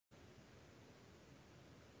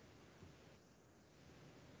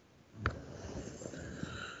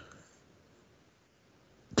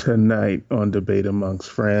Tonight on Debate Amongst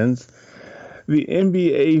Friends, the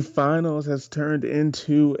NBA Finals has turned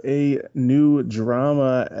into a new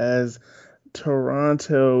drama as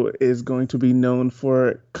Toronto is going to be known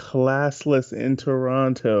for classless in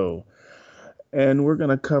Toronto. And we're going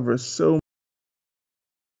to cover so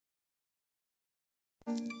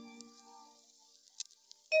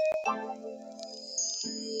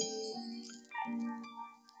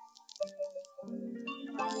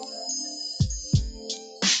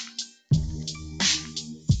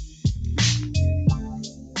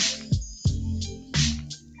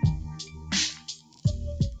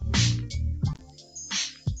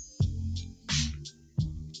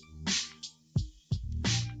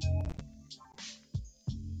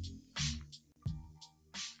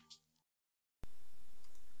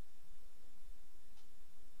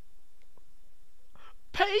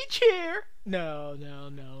Page here. No.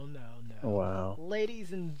 wow.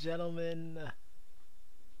 Ladies and gentlemen,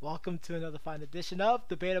 welcome to another fine edition of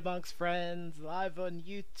Debate Amongst Friends, live on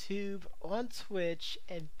YouTube, on Twitch,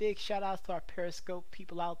 and big shout outs to our Periscope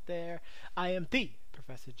people out there. I am the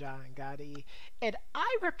Professor John Gotti, and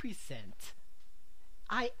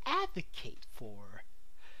I advocate for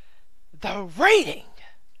the reigning,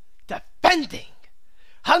 defending,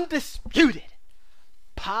 undisputed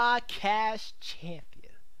podcast champion.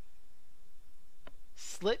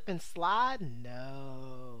 Slip and slide?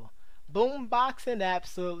 No. Boomboxing?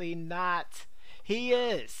 Absolutely not. He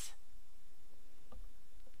is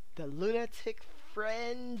the lunatic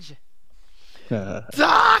fringe,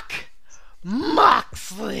 Doc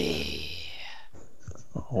Moxley.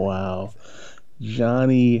 Wow.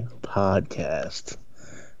 Johnny Podcast.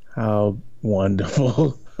 How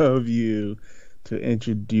wonderful of you to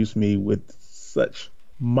introduce me with such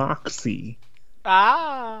moxie.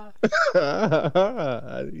 Ah,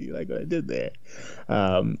 You like what I did there.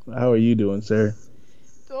 How are you doing, sir?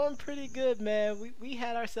 doing pretty good, man. We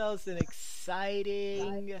had ourselves an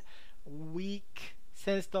exciting week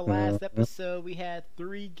since the last episode. We had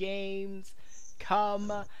 3 games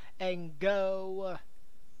come and go.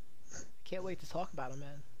 Can't wait to talk about them,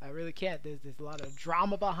 man. I really can't. There's a lot of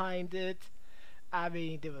drama behind it. I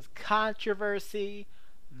mean, there was controversy,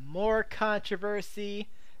 more controversy,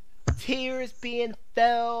 tears being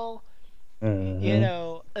fell,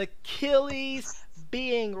 Achilles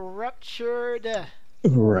being ruptured,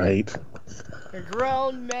 Right. a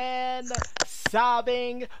grown man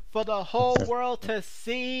sobbing for the whole world to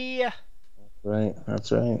see, Right.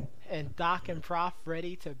 That's right. and Doc and Prof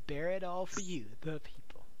ready to bear it all for you, the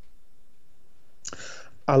people.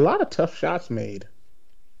 A lot of tough shots made.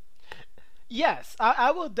 Yes,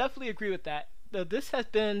 I will definitely agree with that. This has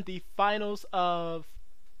been the finals of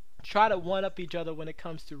try to one-up each other when it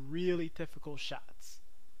comes to really difficult shots.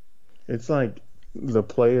 It's like the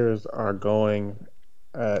players are going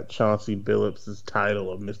at Chauncey Billups'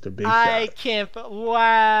 title of Mr. Big I Shot. can't.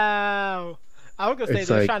 Wow. I was gonna say It's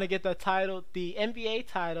they're like, trying to get the title, the NBA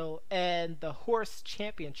title, and the horse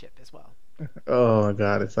championship as well. oh my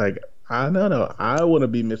God, it's like, no, I want to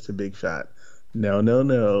be Mr. Big Shot. No,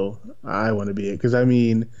 I want to be it. Because, I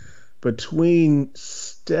mean, between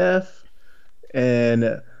Steph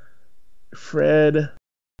and Fred,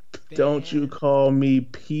 don't you Man, call me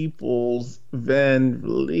Peoples Van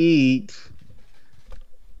Vliet.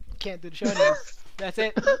 can't do the show anymore. That's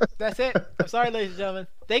it. That's it. I'm sorry, ladies and gentlemen.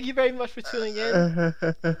 Thank you very much for tuning in.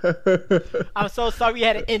 I'm so sorry we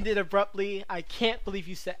had to end it abruptly. I can't believe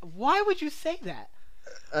you said. Why would you say that?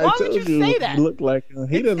 I Why would you told you say he that? looked like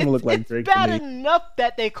he doesn't look like It's Drake to bad me. enough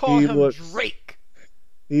that they call He him looks Drake.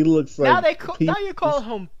 he looks Now like now you call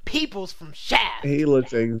Peoples. him Peoples from Shaft. He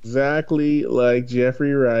looks exactly like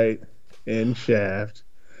Jeffrey Wright in Shaft,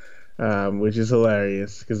 which is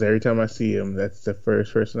hilarious because every time I see him, that's the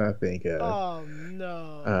first person I think of. Oh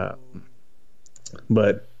no.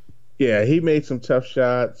 But yeah, he made some tough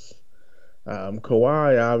shots.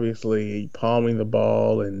 Kawhi obviously palming the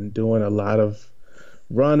ball and doing a lot of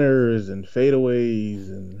runners and fadeaways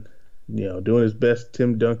and doing his best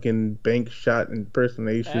Tim Duncan bank shot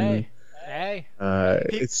impersonation. Hey.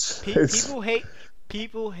 It's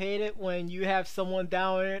People hate it when you have someone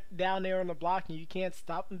down there on the block and you can't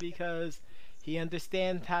stop him because he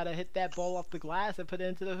understands how to hit that ball off the glass and put it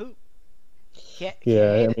into the hoop. Can't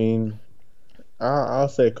yeah. hate I it. mean, I'll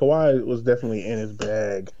say Kawhi was definitely in his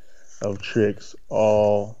bag of tricks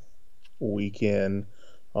all weekend,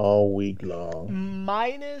 all week long.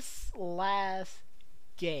 Minus last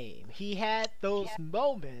game, he had those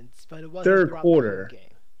moments, but it wasn't Third throughout the whole quarter. game.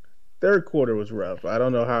 Third quarter was rough. I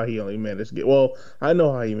don't know how he only managed to get. Well, I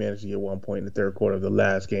know how he managed to get 1 point in the third quarter of the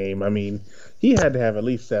last game. I mean, he had to have at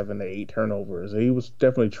least 7 to 8 turnovers. He was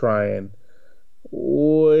definitely trying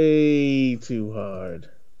way too hard.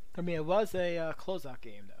 I mean, it was a closeout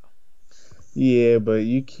game though. Yeah, but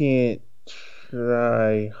you can't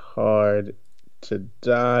try hard to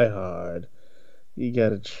die hard. You got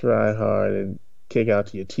to try hard and kick out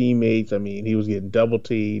to your teammates. I mean, he was getting double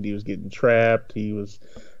teamed, he was getting trapped,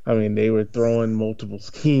 I mean, they were throwing multiple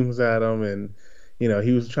schemes at him, and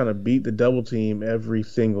he was trying to beat the double team every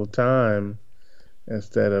single time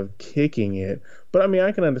instead of kicking it. But I mean,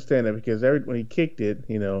 I can understand that because when he kicked it,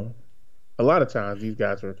 a lot of times these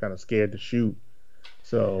guys were kind of scared to shoot.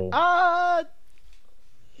 So Uh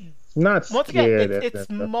not Once again, scared, it's that's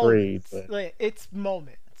afraid, moments. but Like it's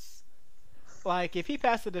moments. Like if he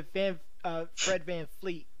passes to Fred Van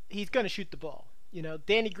Fleet, he's gonna shoot the ball.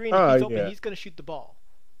 Danny Green, if he's open, yeah, he's gonna shoot the ball.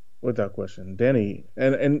 without question, Danny,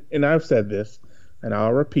 and I've said this, and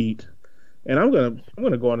I'll repeat, and I'm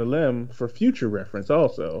gonna go on a limb for future reference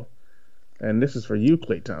also, and this is for you,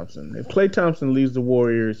 Klay Thompson. If Klay Thompson leaves the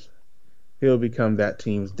Warriors, he'll become that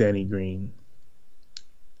team's Danny Green.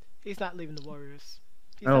 He's not leaving the Warriors.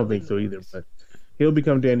 I He's don't not think leaving the so either, Warriors. but he'll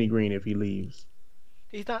become Danny Green if he leaves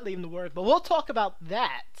He's not leaving the Warriors. But we'll talk about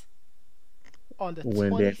that on the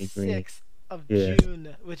when Danny Green. 26th of Yeah,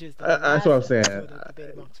 June, which is the that's what last I'm saying. episode of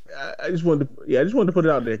Debate Amongst Friends. I just wanted to, yeah, I just wanted to put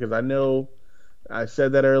it out there because I know I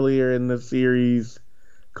said that earlier in the series.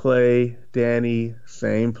 Klay, Danny,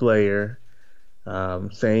 same player,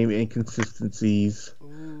 same inconsistencies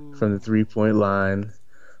from the Ooh. 3-point line.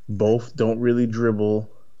 Both don't really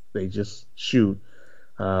dribble; they just shoot.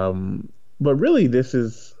 But really, this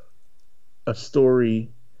is a story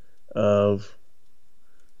of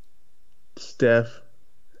Steph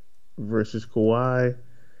versus Kawhi,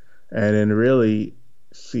 and then really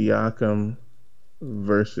Siakam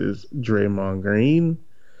versus Draymond Green.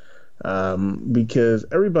 Because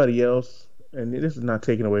everybody else, and this is not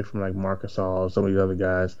taken away from like Marcus All or some of these other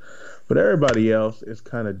guys, but everybody else is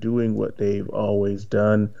kind of doing what they've always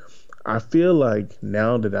done. I feel like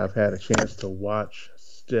now that I've had a chance to watch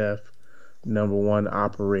Steph, number one,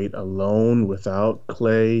 operate alone without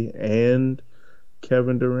Clay and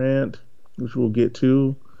Kevin Durant, which we'll get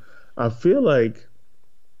to, I feel like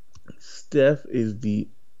Steph is the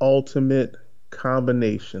ultimate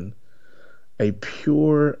combination, a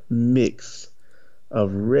pure mix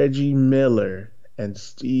of Reggie Miller and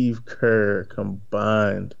Steve Kerr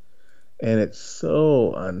combined. And it's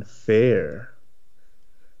so unfair.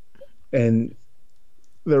 And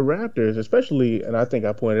the Raptors, especially, and I think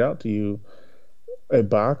I pointed out to you,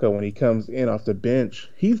 Ibaka, when he comes in off the bench,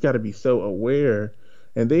 he's got to be so aware,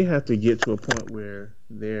 and they have to get to a point where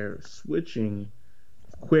they're switching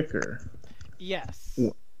quicker, Yes.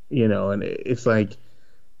 and it's like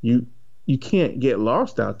you you can't get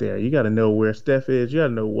lost out there. You got to know where Steph is. You got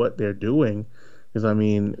to know what they're doing, because I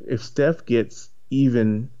mean, if Steph gets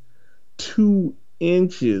even 2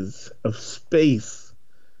 inches of space,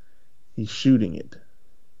 he's shooting it,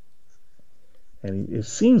 and it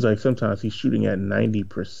seems like sometimes he's shooting at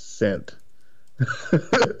 90%,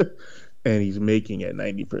 and he's making at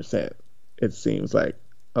 90%. It seems like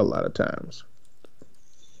a lot of times.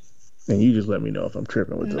 And you just let me know if I'm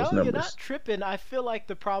tripping with those No, you're not numbers. tripping. I feel like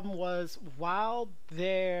the problem was while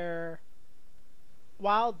the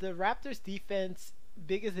Raptors defense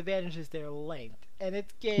biggest advantage is their length, and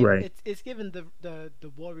Right. it's given the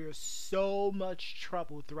Warriors so much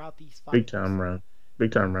trouble throughout these Big finals. time run.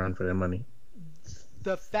 Big time run for their money.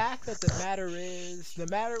 The fact that the matter is, no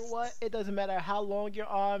matter what, it doesn't matter how long your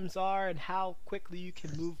arms are and how quickly you can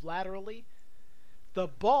move laterally, the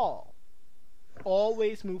ball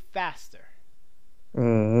always move faster,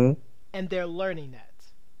 hmm and they're learning that.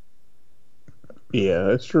 Yeah,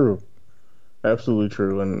 that's true. Absolutely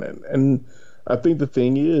true. And I think the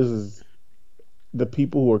thing is the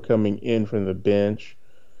people who are coming in from the bench,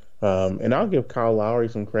 and I'll give Kyle Lowry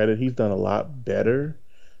some credit. He's done a lot better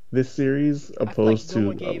this series I feel like opposed no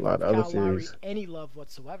one to a gave lot of other Kyle Lowry series. any love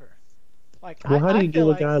whatsoever. Like Well, how do I you feel give a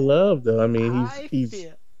like guy love though? I mean, I he's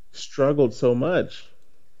feel struggled so much.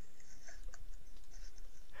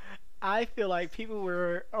 I feel like people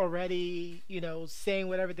were already, saying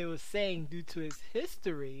whatever they were saying due to his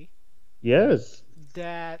history Yes.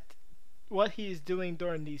 that what he's doing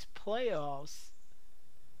during these playoffs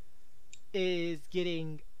is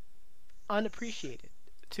getting unappreciated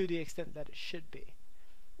to the extent that it should be.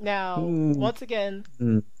 Now, Mm, once again,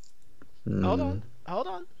 mm, hold on, mm. hold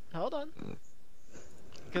on, hold on.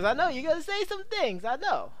 Because I know you're going to say some things. I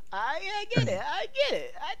know. I get it. I get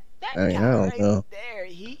it. That I guy don't right know. there,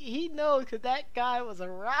 he knows because that guy was a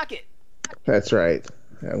rocket. That's right.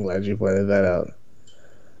 I'm glad you pointed that out.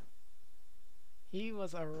 He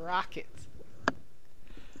was a rocket.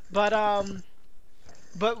 But,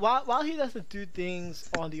 But while he doesn't do things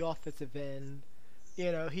on the offensive end,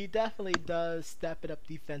 he definitely does step it up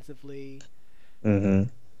defensively. Mm-hmm.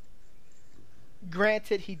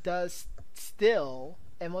 Granted, he does still,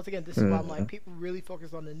 and once again, this is why I'm Mm-hmm. like, people really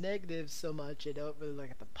focus on the negatives so much and don't really look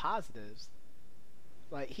at the positives.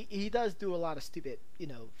 Like he does do a lot of stupid,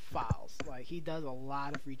 fouls. Like he does a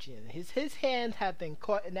lot of reaching in. His hands have been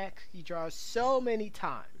caught in that cookie jar so many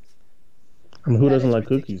times I mean, who that doesn't it's like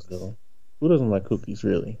cookies ridiculous. though? Who doesn't like cookies,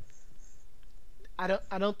 really? I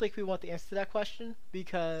don't think we want the answer to that question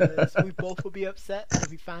because we both would be upset if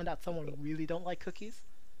we found out someone really don't like cookies.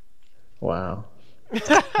 Wow.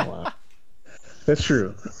 Wow. That's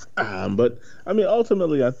true. But I mean,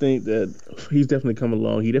 ultimately, I think that he's definitely come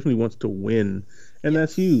along. He definitely wants to win, and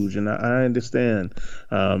that's Yes. huge. And I understand.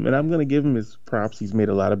 And I'm going to give him his props. He's made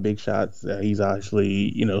a lot of big shots. He's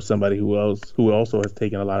actually, somebody who also has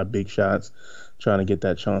taken a lot of big shots, trying to get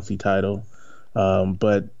that Chauncey title.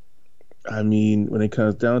 But I mean, when it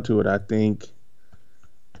comes down to it, I think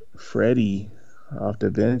Freddie off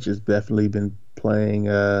the bench has definitely been playing.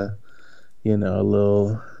 A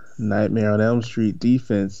little Nightmare on Elm Street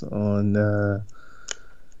defense on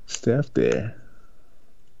Steph there.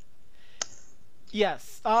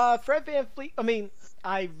 Yes. Fred Van Fleet. I mean,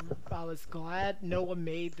 I I was glad no one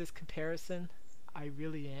made this comparison. I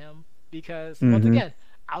really am because once Mm-hmm. again,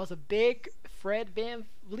 I was a big Fred Van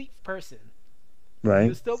Fleet person when he Right.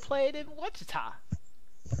 was still playing in Wichita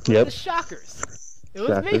with the Yep. Shockers. It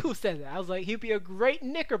was me who Shockers. said that. I was like, he'd be a great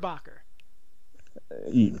Knickerbocker.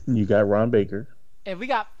 You got Ron Baker. And we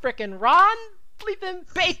got frickin' Ron Fleepin'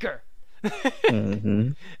 Baker.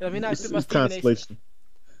 Mm-hmm. Let me not do my It's Stephen A. Smith.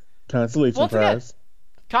 consolation Once again, prize.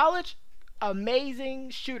 college,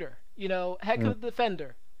 amazing shooter. Heck Mm. of a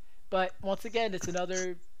defender. But once again, it's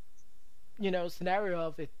another, scenario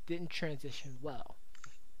of it didn't transition well.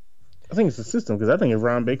 I think it's the system because I think if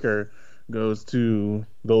Ron Baker goes to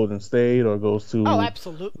Golden State or goes Oh, to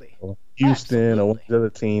absolutely. Houston or one of Absolutely. the other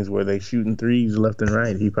teams where they shooting threes left and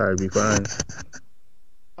right, he'd probably be fine.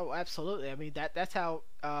 Oh, absolutely. I mean, that's how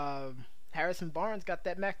Harrison Barnes got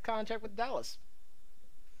that max contract with Dallas.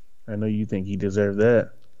 I know you think he deserved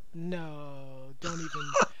that. No,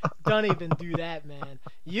 don't even do that, man.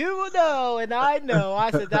 You know, and I know.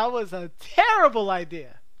 I said that was a terrible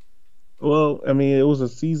idea. Well, I mean, it was a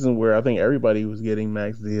season where I think everybody was getting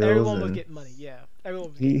max deals, Everyone was and getting money. Yeah, everyone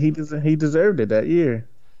was he getting he money. des- he deserved it that year.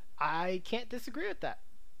 I can't disagree with that.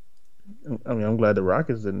 I mean, I'm glad the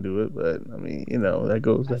Rockets didn't do it, but I mean, that I either see.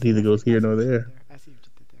 goes I here see nor what you did there. there. I see what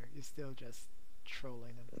you did there. You're still just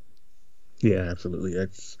trolling them. Yeah, absolutely.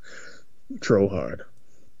 That's troll hard.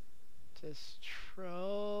 Just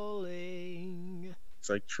trolling. It's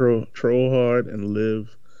like troll hard and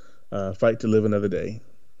fight to live another day.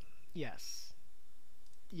 Yes.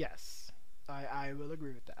 Yes. I will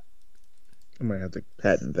agree with that. I might have to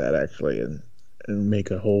patent that actually and make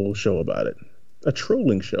a whole show about it. A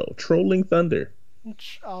trolling show, trolling thunder,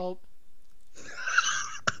 Oh,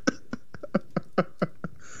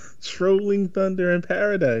 trolling thunder in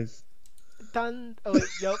paradise. done. Oh wait,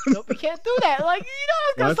 nope. We can't do that. Like I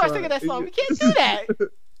was gonna That's start singing that song. why. We can't do that.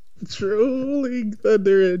 Trolling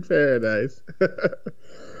thunder in paradise.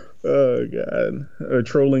 Oh God, or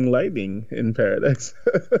trolling lightning in paradise.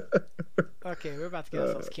 Okay, we're about to get uh,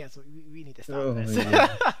 ourselves canceled. We need to stop oh this. man.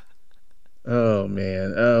 Oh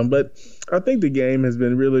man. But I think the games have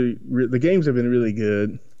been really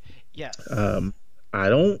good. Yes, Um, I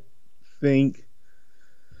don't think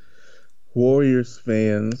Warriors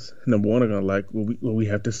fans, number one, are gonna like what we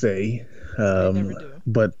have to say. they never do.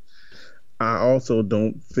 But I also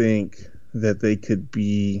don't think that they could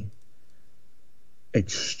be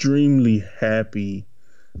extremely happy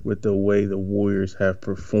with the way the Warriors have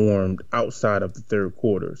performed outside of the third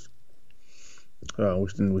quarters,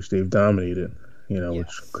 in which they've dominated. Which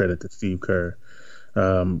Yes, credit to Steve Kerr.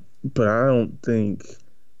 But I don't think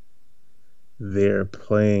they're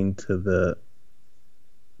playing to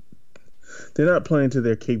they're not playing to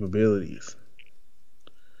their capabilities.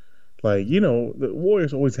 Like, the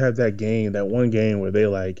Warriors always have that one game where they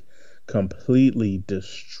like completely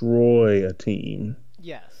destroy a team,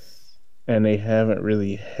 yes. and they haven't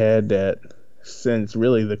really had that since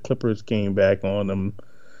really the Clippers came back on them,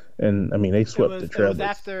 and I mean they It swept the was it was Trailblazers.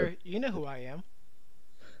 after you know who I am.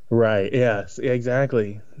 Right? Yes,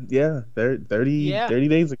 exactly. Yeah, 30, Yeah. 30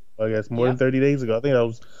 days ago, I guess more than Yep. 30 days ago. I think that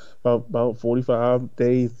was about 45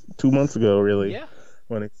 days, 2 months ago, really, Yeah.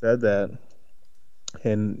 when they said that.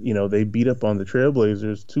 And they beat up on the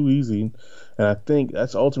Trailblazers too easy, and I think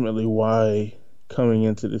that's ultimately why coming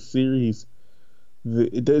into the series,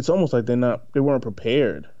 it's almost like they weren't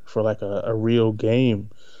prepared for like a real game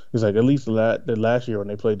It's like at least the last year when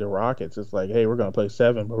they played the Rockets, it's like, hey, we're gonna play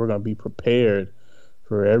seven, but we're gonna be prepared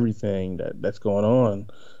for everything that's going on.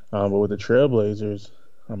 But with the Trailblazers,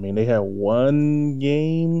 I mean, they had one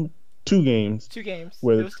game, two games Two games.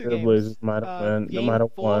 where It the was two games. Trailblazers might Game have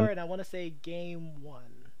four, won. and I want to say game one.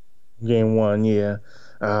 Game one, yeah,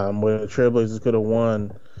 where the Trailblazers could have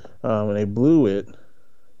won, and they blew it.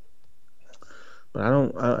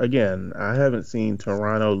 But again, I haven't seen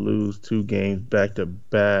Toronto lose two games back to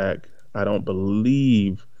back. I don't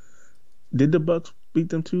believe. Did the Bucks beat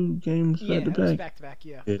them two games back to Yeah, it was back? back to back.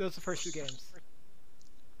 Yeah, Yeah. those were the first two games.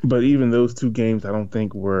 But even those two games, I don't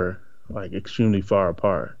think were like extremely far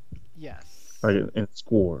apart, Yes. like in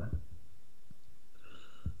score.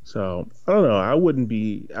 So I don't know. I wouldn't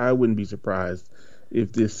be surprised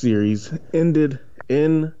if this series ended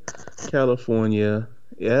in California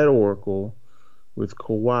at Oracle with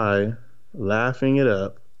Kawhi laughing it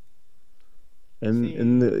up, and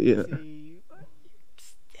See,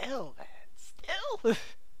 still, man, still,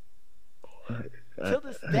 I, till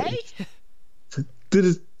this day. to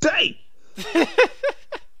this day,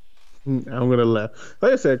 I'm gonna laugh.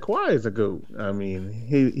 Like I said, Kawhi is a goat. I mean,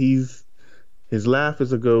 his laugh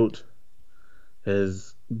is a goat.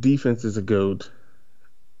 His defense is a goat.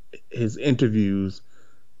 His interviews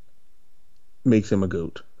makes him a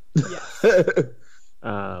goat. Yes.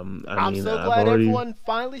 I I'm mean, so I've glad already. everyone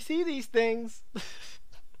finally see these things.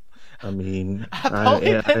 I mean, I've I,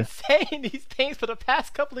 only been I saying these things for the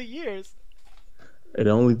past couple of years. it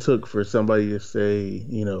only took for somebody to say,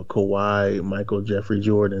 Kawhi, Michael, Jeffrey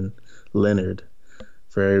Jordan, Leonard,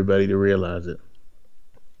 for everybody to realize it.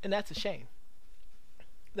 And that's a shame.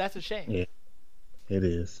 That's a shame. Yeah, it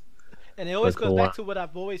is. And it always But goes Kawhi, back to what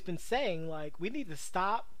I've always been saying. Like, we need to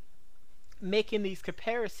stop making these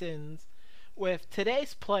comparisons with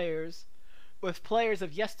today's players with players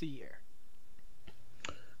of yesteryear.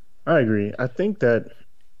 I agree. I think that,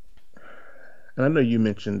 and I know you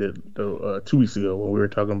mentioned it 2 weeks ago when we were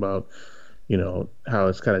talking about, how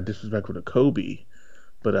it's kind of disrespectful to Kobe.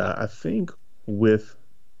 But Yep. I think with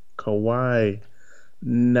Kawhi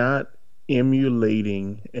not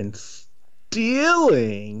emulating and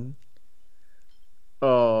stealing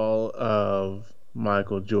all of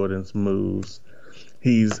Michael Jordan's moves,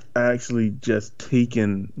 he's actually just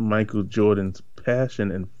taken Michael Jordan's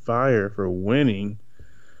passion and fire for winning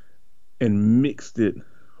and mixed it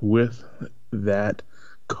with that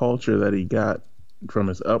culture that he got from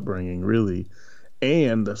his upbringing, really,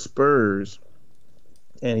 and the Spurs.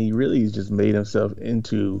 And he really just made himself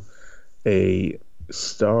into a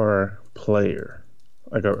star player,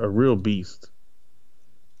 like a real beast,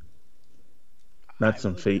 not I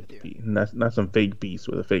some will agree with fake, you. not some fake beast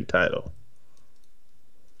with a fake title.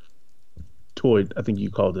 Toy, I think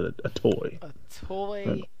you called it a toy. A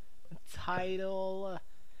toy, title.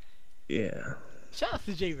 Yeah. Shout out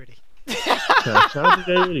to Jay Riddy. Shout out to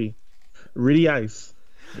Jay Riddy. Riddy Ice.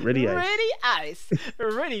 Riddy Ice. Riddy Ice.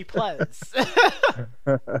 Riddy Plez.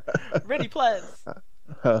 Riddy Plez.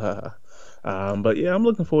 But yeah, I'm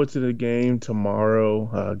looking forward to the game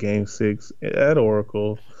tomorrow, game six at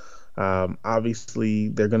Oracle. Obviously,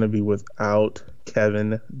 they're going to be without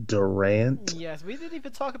Kevin Durant. Yes, we didn't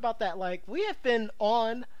even talk about that. Like, we have been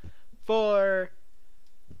on for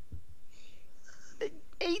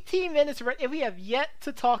 18 minutes and we have yet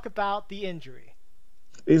to talk about the injury.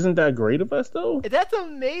 Isn't that great of us, though? That's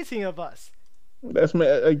amazing of us. That's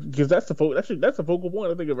because that's the focal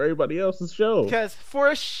point, I think, of everybody else's show. Because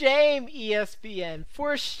for shame, ESPN.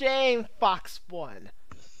 For shame, Fox 1.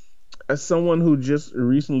 As someone who just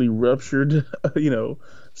recently ruptured,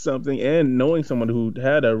 something, and knowing someone who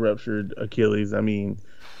had a ruptured Achilles, I mean,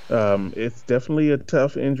 it's definitely a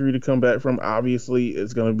tough injury to come back from. Obviously,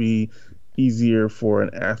 it's going to be easier for an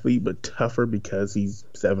athlete, but tougher because he's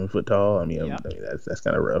 7 foot tall. I mean, Yep. that's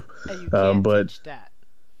kind of rough. And you can't But teach that.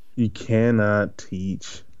 you cannot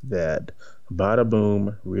teach that. Bada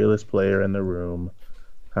boom, realest player in the room.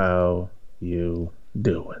 How you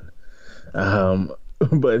doing?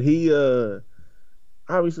 But he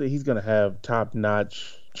obviously he's gonna have top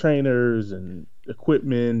notch trainers and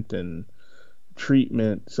equipment and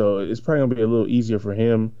treatment, so it's probably gonna be a little easier for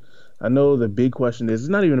him. I know the big question is it's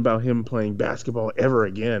not even about him playing basketball ever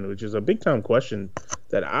again, which is a big time question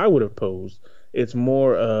that I would have posed. It's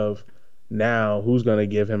more of now who's going to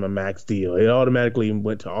give him a max deal. It automatically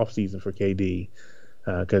went to off season for KD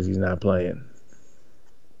because he's not playing.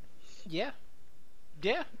 Yeah.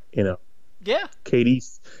 Yeah. You know, Yeah.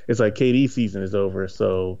 It's like KD season is over,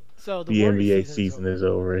 so So the Warriors NBA season season is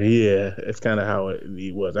over. Yeah, it's kind of how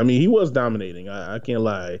he was. I mean, he was dominating. I can't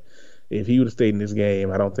lie. If he would have stayed in this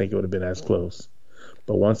game, I don't think it would have been as close.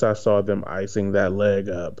 But once I saw them icing that leg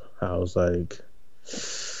up, I was like,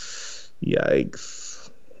 yikes,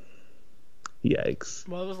 yikes.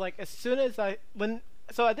 Well, it was like as soon as I when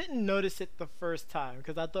so I didn't notice it the first time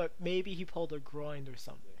because I thought maybe he pulled a groin or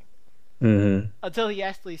something Hmm. until he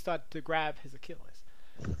actually started to grab his Achilles.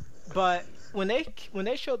 But when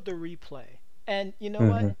they showed the replay, and you know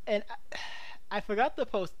what, Hmm. and I forgot to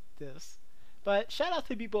post this, but shout out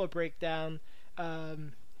to people at Breakdown.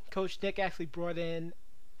 Um, Coach Nick actually brought in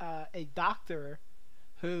a doctor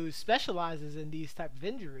who specializes in these type of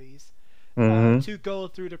injuries Hmm. to go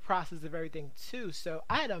through the process of everything too. So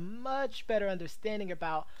I had a much better understanding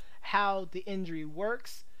about how the injury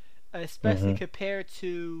works, especially Hmm. compared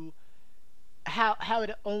to how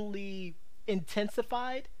it only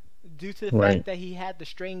intensified due to the fact Right. that he had the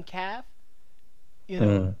strained calf. You know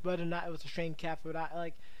Mm. whether or not it was a strained calf or not.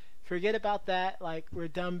 Like, forget about that. Like, we're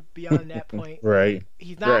done beyond that point. Like, Right.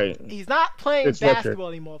 Right. he's not playing It's ruptured. basketball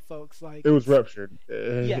anymore, folks. Like, It was it's ruptured.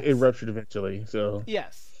 It yes, ruptured eventually. So.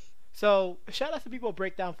 yes. So shout out to people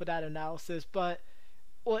breakdown for that analysis. But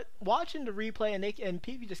what watching the replay and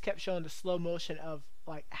PV just kept showing the slow motion of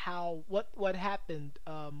like how what happened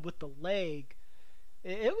with the leg.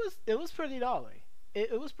 It was pretty gnarly.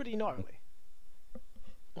 It was pretty gnarly.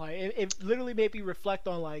 Like it literally made me reflect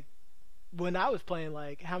on like when I was playing,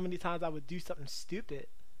 like how many times I would do something stupid,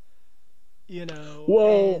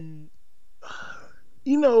 Well, and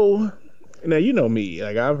you know, now you know me.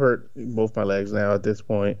 Like I've hurt both my legs now at this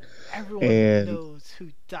point, everyone and knows who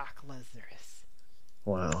Doc Lesnar is.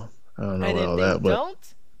 wow, I don't know And about if all they that, but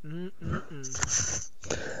don't, mm-mm-mm.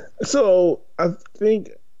 so I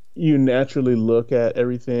think you naturally look at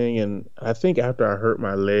everything, and I think after I hurt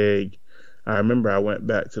my leg, I remember I went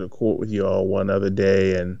back to the court with you all one other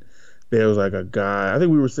day, and there was like a guy. I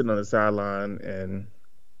think we were sitting on the sideline, and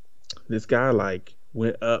this guy like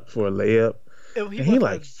went up for a layup, He and he went for a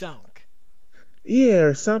like dunk. yeah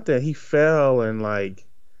or something. He fell and like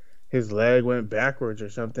his leg went backwards or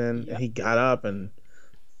something, and Yep. he got up and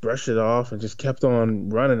brushed it off and just kept on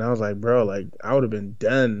running. I was like, bro, like I would have been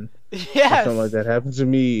done if something like Yes. that happened to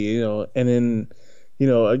me. And then,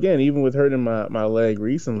 again, even with hurting my leg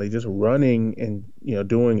recently, just running and,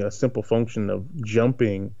 doing a simple function of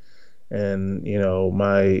jumping and,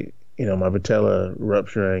 my patella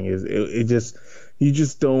rupturing it just, you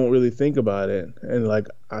just don't really think about it. And like,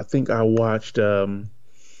 I think I watched,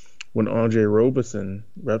 when Andre Roberson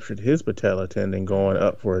ruptured his patella tendon going Mm-hmm.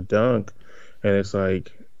 up for a dunk. And it's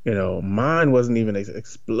like, mine wasn't even as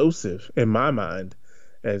explosive in my mind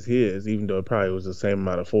as his, even though it probably was the same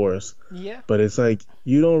amount of force. Yeah. But it's like,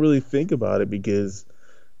 you don't really think about it because,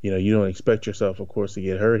 you don't expect yourself, of course, to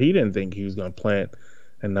get hurt. He didn't think he was going to plant,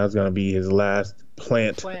 and that's going to be his last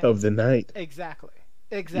plant of Plant. the night, Exactly.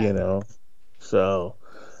 you Exactly. know? So,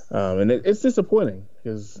 and it's disappointing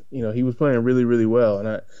because he was playing really really well,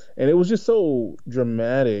 and it was just so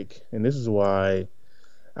dramatic, and this is why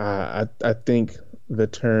I think the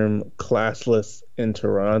term classless in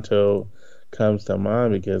Toronto comes to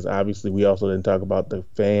mind because obviously we also didn't talk about the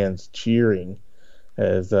fans cheering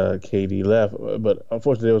as KD left, but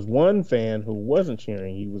unfortunately there was one fan who wasn't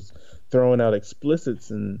cheering. He was throwing out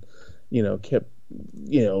explicits and kept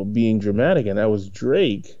being dramatic, and that was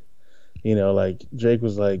Drake. Like Drake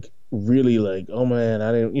was like really like, oh man,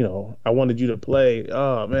 I didn't, I wanted you to play.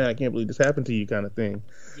 Oh man, I can't believe this happened to you, kind of thing.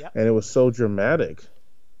 Yep. And it was so dramatic.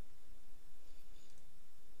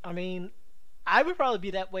 I mean, I would probably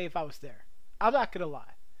be that way if I was there. I'm not gonna lie.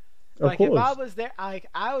 Of Like, if I course. was there, I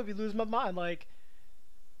would be losing my mind. Like,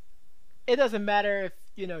 it doesn't matter if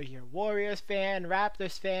you're a Warriors fan,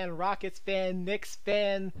 Raptors fan, Rockets fan, Knicks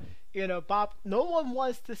fan. Bob. No one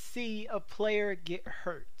wants to see a player get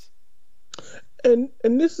hurt. And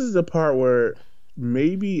this is the part where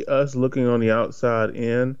maybe us looking on the outside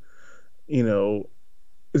in, you know,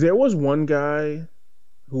 there was one guy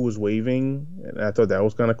who was waving, and I thought that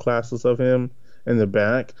was kind of classless of him in the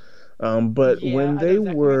back. But Yeah, when I know they exactly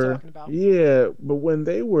what you're were, talking about. yeah, but when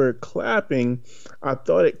they were clapping, I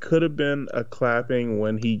thought it could have been a clapping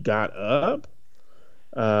when he got up.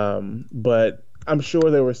 But I'm sure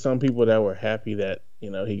there were some people that were happy that,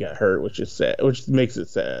 he got hurt, which is sad, which makes it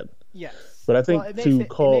sad. Yes. But I Well, think it makes to it it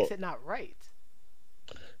makes call, it not right.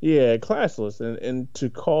 yeah, classless, and to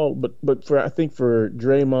call, but for I think for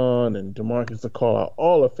Draymond and DeMarcus to call out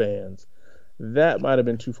all the fans, that might have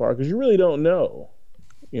been too far because you really don't know.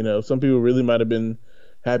 Some people really might have been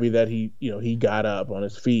happy that he got up on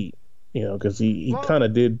his feet, because he Well, kind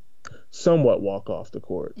of did somewhat walk off the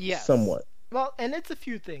court, yes. somewhat. Well, and it's a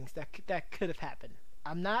few things that could have happened.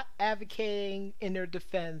 I'm not advocating in their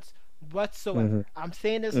defense Hmm. whatsoever. I'm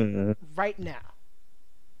saying this Hmm. right now.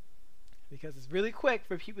 because it's really quick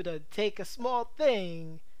for people to take a small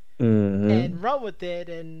thing Mm-hmm. and run with it,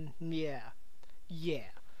 and yeah.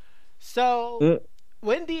 So Mm.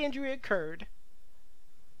 when the injury occurred,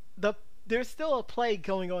 the there's still a play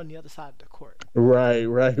going on the other side of the court. Right.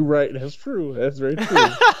 That's true. That's very true.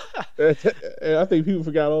 And I think people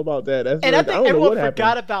forgot all about that. That's And very. I I think don't know everyone what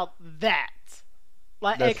forgot happened. about that.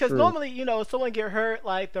 Like, That's because true. normally, if someone get hurt,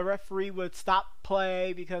 like the referee would stop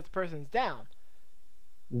play because the person's down.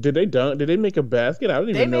 Did they dunk? Did they make a basket? I don't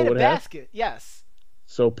They even know made a what happened. basket, yes,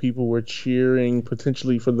 So people were cheering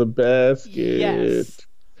potentially for the yes, basket.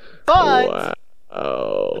 but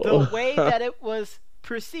Wow. the way that it was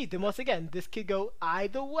perceived, and once again, this could go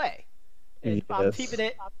either way, and I'm keeping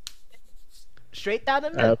Yes. it straight down the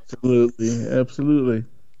middle. Absolutely.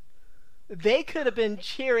 They could have been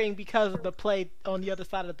cheering because of the play on the other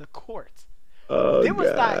side of the court. Oh There was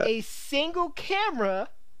not God. a single camera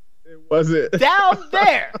It wasn't. down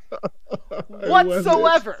there It wasn't.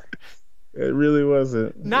 whatsoever. It really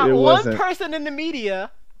wasn't. Not It one wasn't. person in the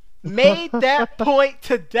media made that point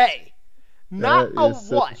today. Not That a is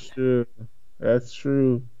so one. true. That's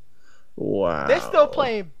true. They're still Wow.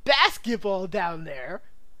 playing basketball down there,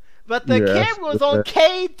 but the You're camera was absolutely on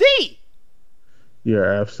right. KD. You're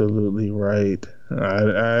absolutely right.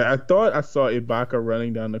 I thought I saw Ibaka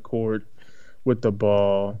running down the court with the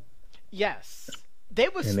ball, Yes, they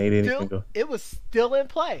was and they didn't even still. go. It was still in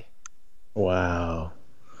play. Wow.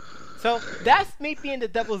 So that's me being the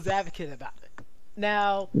devil's advocate about it.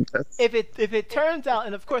 Now, That's, if it turns out,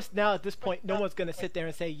 and of course now at this point, no one's gonna sit there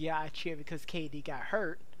and say, "Yeah, I cheer because KD got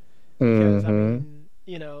hurt." Because I mm-hmm.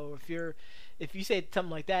 mean, if you say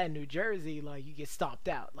something like that in New Jersey, like you get stomped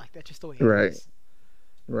out. Like that's just the way it Right. is.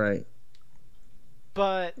 Right.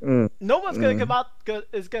 But Mm, no one's gonna mm.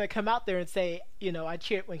 is gonna come out there and say, I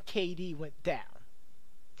cheered when KD went down.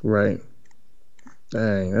 Right.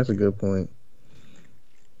 Dang, that's a good point.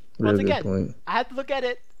 Once Real good again, point. I had to look at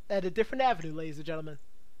it at a different avenue, ladies and gentlemen.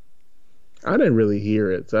 I didn't really hear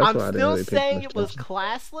it, so that's I'm why I didn't still really pay too saying much it was attention.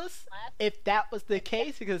 classless if that was the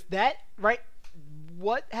case, because that right,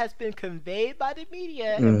 what has been conveyed by the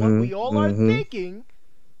media and what Mm-hmm. we all are Mm-hmm. thinking,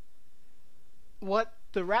 what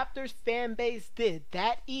the Raptors fan base did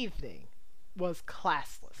that evening was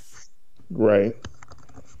classless. Right.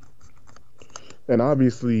 And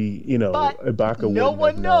obviously, But Ibaka no wouldn't have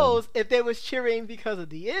one known. knows if they was cheering because of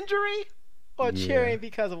the injury or Yeah. cheering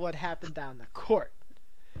because of what happened down the court.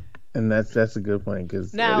 And that's a good point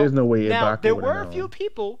because Now, there's no way now Ibaka there would have were a few known.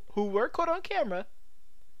 people who were caught on camera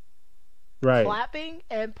Right. clapping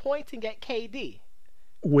and pointing at KD,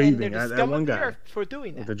 and they're Waving the at that scum one of the guy earth for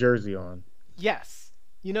doing with that. the jersey on. Yes,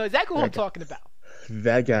 you know exactly who I'm That guy, talking about.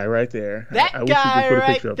 that guy right there. I That wish you could guy put a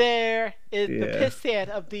picture right up. there is the Yeah. pissant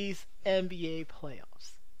of these NBA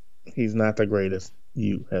playoffs. He's not the greatest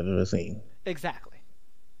you have ever seen. Exactly.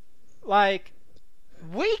 Like,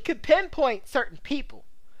 we could pinpoint certain people,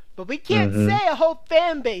 but we can't Mm-hmm. say a whole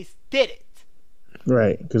fan base did it.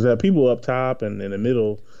 Right. Because people up top and in the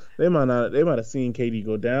middle, they might have seen KD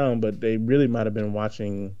go down, but they really might have been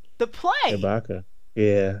watching The play, Ibaka.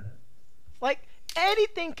 Yeah. like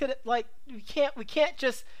anything could, like we can't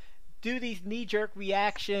just do these knee jerk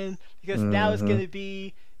reaction because now it's Mm-hmm. gonna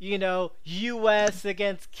be U.S.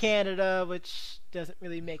 against Canada, which doesn't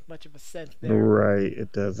really make much of a sense there. Right.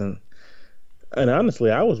 It doesn't. And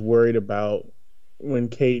honestly, I was worried about when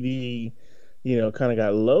KD, kind of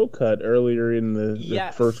got low cut earlier in the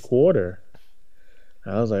first Yes. quarter.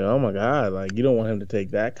 I was like, oh my God, like you don't want him to take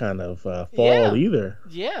that kind of fall Yeah. either.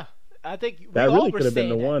 Yeah. I think we That all really were could have been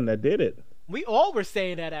the saying that. one that did it. We all were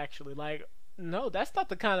saying that actually. Like, no, that's not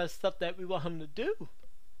the kind of stuff that we want him to do.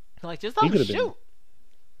 Like, just He let him could have been, shoot.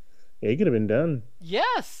 yeah, he could have been done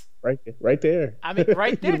Yes. right there. I mean, He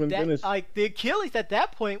right could have there, been that finished. like the Achilles at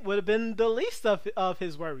that point would have been the least of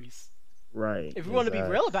his worries. Right. If we want to be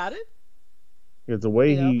real about it, Because you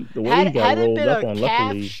know, the way he got had it rolled been up a on, calf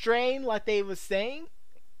luckily, strain like they was saying,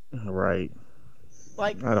 right.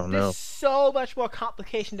 like I don't there's know. so much more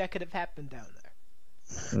complication that could have happened down there.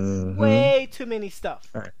 Hmm. Way too many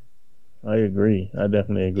stuff. I agree. I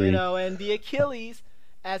definitely agree. And the Achilles,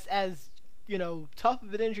 as tough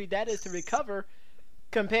of an injury that is to recover,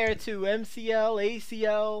 compared to MCL,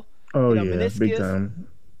 ACL, Oh yeah, big meniscus, time.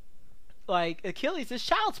 like Achilles is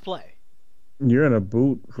child's play. You're in a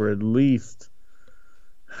boot for at least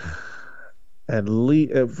for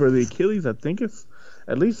the Achilles. I think it's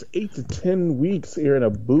at least 8 to 10 weeks. You're in a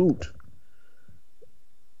boot.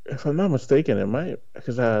 If I'm not mistaken, it might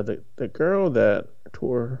because the girl that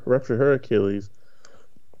ruptured her Achilles,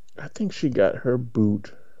 I think she got her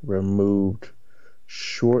boot removed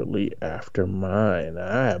shortly after mine.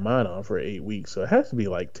 I had mine on for 8 weeks, so it has to be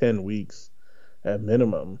like 10 weeks at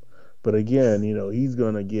minimum. But again, he's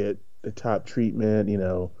gonna get the top treatment.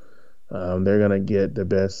 They're gonna get the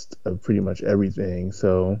best of pretty much everything.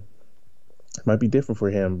 So it might be different for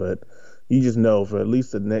him, but you just know for at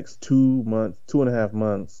least the next 2 months, 2.5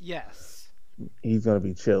 months, Yes. he's gonna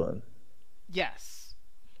be chilling. Yes.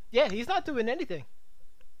 Yeah, he's not doing anything.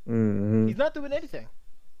 Hmm. He's not doing anything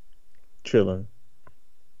Chilling.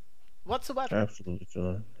 whatsoever. Absolutely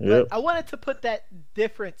chilling. But Yep. I wanted to put that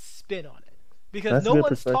different spin on it because That's a no good one's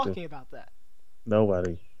perspective. talking about that.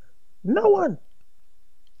 Nobody. No one.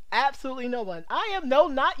 Absolutely no one. I am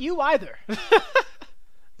not you either.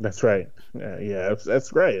 That's right. Yeah,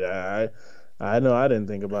 that's right. I know I didn't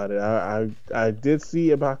think about it. I did see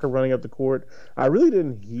Ibaka running up the court. I really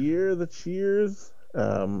didn't hear the cheers,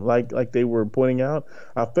 like they were pointing out.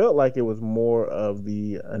 I felt like it was more of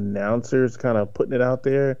the announcers kind of putting it out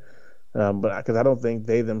there, but because I don't think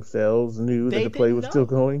they themselves knew that They the play didn't was still know.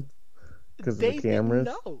 going because of the They didn't cameras.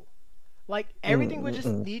 know. Like everything was just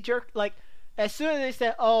Mm-mm. knee jerk. Like as soon as they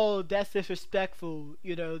said, "Oh, that's disrespectful,"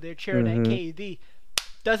 they're cheering at Mm-hmm. KD.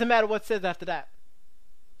 Doesn't matter what says after that.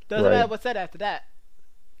 Doesn't matter Right. what said after that.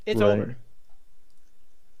 It's Right. over.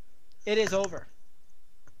 It is over.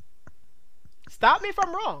 Stop me if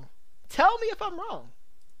I'm wrong. Tell me if I'm wrong.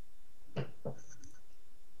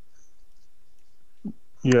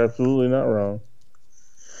 You're absolutely not wrong.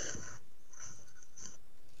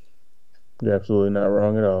 You're absolutely not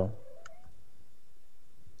wrong at all.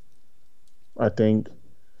 I think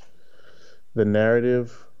the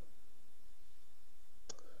narrative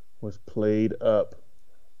was played up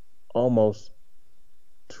almost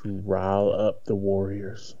to rile up the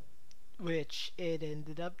Warriors Which it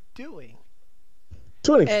ended up doing.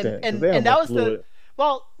 to an And extent because and they and that almost was blew the it.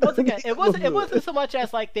 well, once again, They almost it blew wasn't it. so much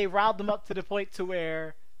as like they riled them up to the point to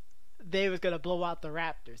where they was gonna blow out the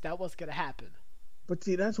Raptors. That wasn't gonna happen. But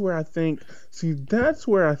see, that's where I think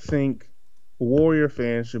Warrior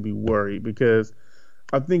fans should be worried because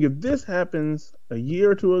I think if this happens a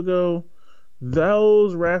year or two ago,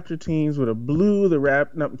 those Raptor teams would have blew the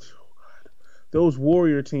Rap. No, those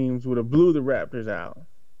Warrior teams would have blew the Raptors out.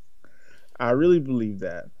 I really believe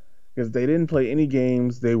that because they didn't play any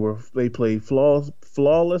games. They played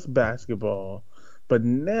flawless basketball, but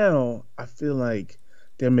now I feel like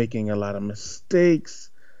they're making a lot of mistakes.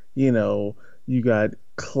 You know, you got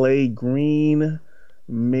Clay Green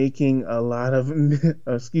making a lot of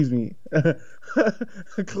excuse me,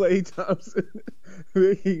 Clay Thompson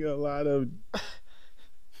making a lot of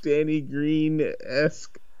Danny Green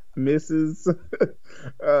esque misses.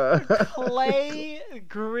 Clay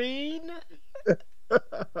Green.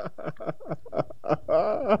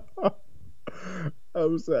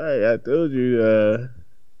 I'm sorry. I told you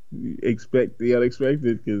expect the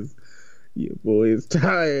unexpected because your boy is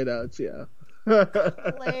tired out here.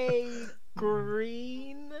 Clay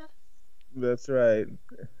Green. That's right.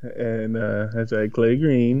 And that's right, Clay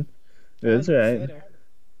Green. I don't That's know what to say right. there.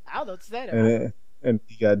 I don't know what to say there. And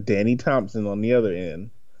you got Danny Thompson on the other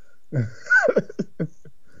end.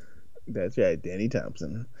 That's right, Danny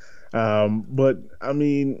Thompson. But I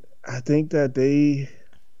mean, I think that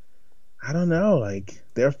I don't know, like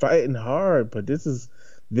they're fighting hard, but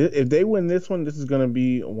if they win this one, this is gonna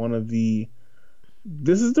be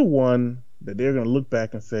this is the one that they're gonna look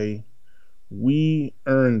back and say, we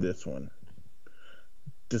earned this one,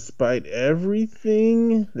 despite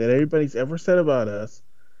everything that everybody's ever said about us.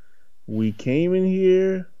 We came in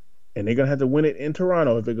here, and they're gonna have to win it in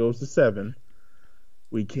Toronto if it goes to 7.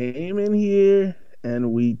 We came in here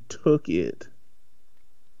and we took it.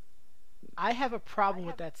 I have a problem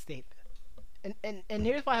with that statement. And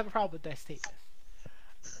here's why I have a problem with that statement.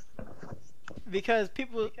 Because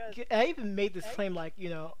I even made this claim like,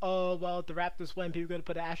 oh, well, the Raptors win, people are going to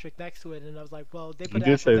put an asterisk next to it. And I was like, well, they You put an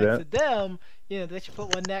did say asterisk next that. to them, they should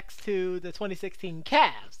put one next to the 2016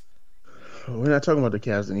 Cavs. We're not talking about the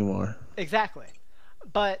Cavs anymore. Exactly.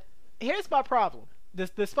 But here's my problem.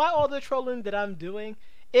 Despite all the trolling that I'm doing,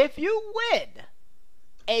 if you win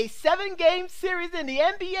a 7-game series in the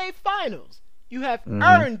NBA Finals, you have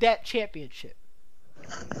earned that championship.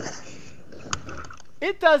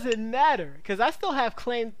 It doesn't matter because I still have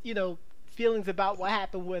feelings about what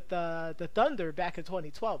happened with the Thunder back in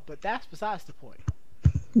 2012, but that's besides the point.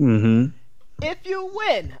 Mm-hmm. If you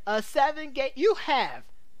win a 7-game, you have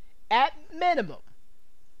at minimum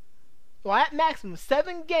or at maximum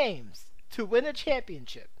 7 games to win a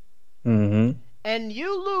championship. Mm-hmm. And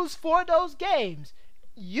you lose 4 of those games,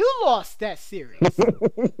 you lost that series.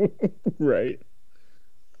 Right.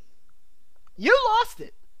 You lost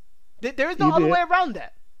it. There's no You other did. way around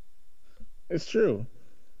that. It's true.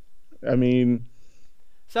 I mean,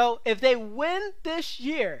 So if they win this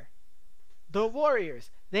year, the Warriors,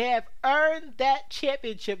 they have earned that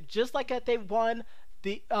championship just like that they won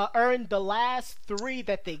the earned the last three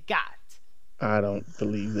that they got. I don't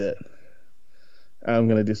believe that. I'm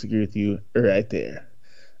going to disagree with you right there.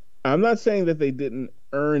 I'm not saying that they didn't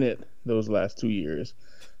earn it those last 2 years,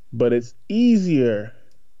 but it's easier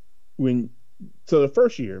when. So the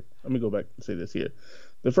first year, let me go back and say this here.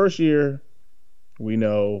 The first year, we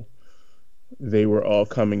know they were all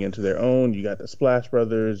coming into their own. You got the Splash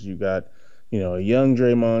Brothers, you got, a young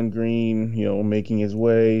Draymond Green, making his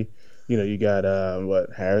way. You got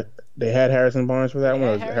they had Harrison Barnes for that They one.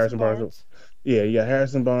 Or had was it Harrison Harrison Barnes? Barnes. Yeah, you got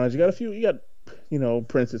Harrison Barnes. You got a few. You got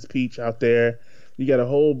Princess Peach out there. You got a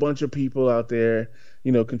whole bunch of people out there.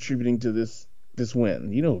 Contributing to this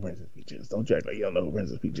win. You know who Princess Peach is. Don't act like you don't know who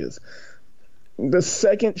Princess Peach is. The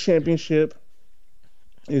second championship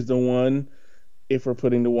is the one. If we're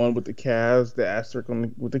putting the one with the Cavs, the asterisk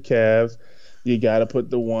with the Cavs, you got to put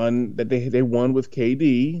the one that they won with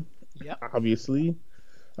KD. Yep. Obviously,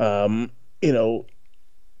 um, you know,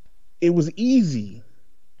 it was easy.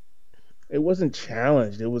 It wasn't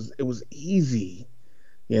challenged. It was easy.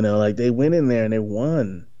 Like they went in there and they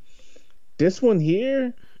won. This one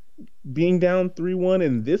here, being down 3-1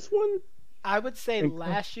 in this one, I would say and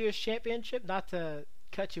last year's championship, not to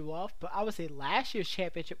cut you off, but I would say last year's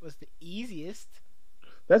championship was the easiest.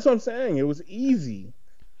 that's what I'm saying. It was easy,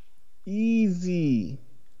 easy.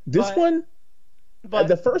 This But one, but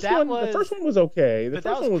that the first was one was okay. The but that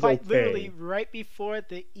first was one was quite literally okay. right before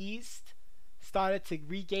the East started to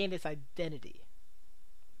regain its identity.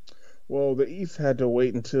 Well, the East had to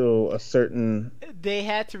wait until a certain They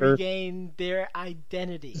had to per regain their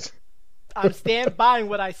identity. I'm stand by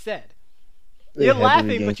what I said. they You're had to laughing,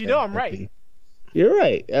 regain but you their know I'm right. identity. You're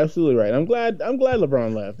right, absolutely right. I'm glad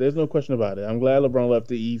LeBron left. There's no question about it. I'm glad LeBron left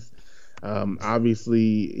the East. Obviously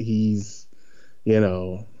you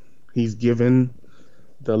know he's given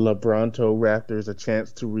the LeBronto Raptors a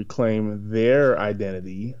chance to reclaim their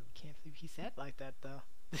identity. Can't believe he said like that though.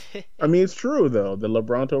 I mean, it's true though. The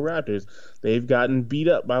LeBronto Raptors, they've gotten beat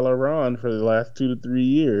up by LeBron for the last 2 to 3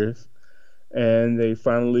 years, and they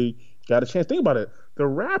finally got a chance. Think about it. The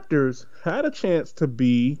Raptors had a chance to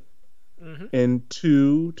be hmm in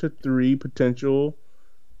 2 to 3 potential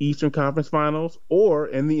Eastern Conference Finals or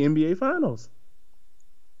in the NBA Finals.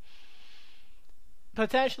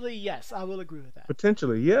 Potentially, yes, I will agree with that.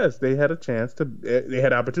 Potentially, yes, they had a chance to. They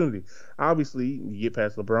had opportunity. Obviously, you get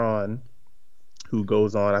past LeBron, who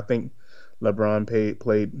goes on. I think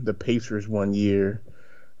played the Pacers one year.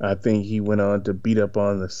 I think he went on to beat up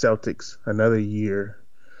on the Celtics another year,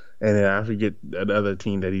 and then I forget another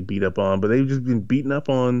team that he beat up on. But they've just been beating up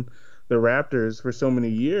on the Raptors for so many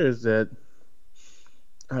years that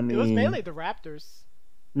I It was mean, mainly the Raptors.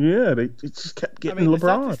 yeah, they just kept I getting mean, the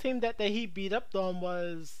LeBron. Celtics team that he beat up on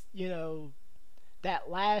was, that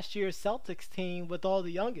last year's Celtics team with all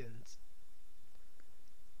the youngins.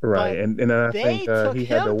 Right, But and then I think they took he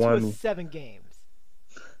had the him to a one. 7 games.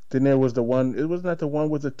 Then there was the one. It wasn't that the one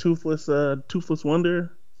with the toothless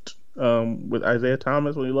wonder, with Isaiah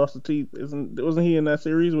Thomas when he lost the teeth. Wasn't he in that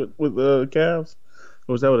series with the Cavs?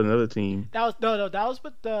 Or was that with another team That was no, no, that was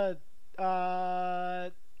with the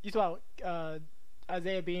you talk about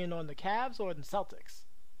Isaiah being on the Cavs or the Celtics.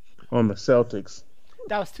 on the Celtics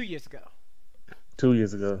That was 2 years ago. 2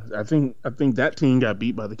 years ago? I think that team got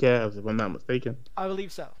beat by the Cavs, if I'm not mistaken. I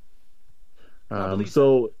believe so. I believe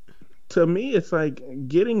so. So to me, it's like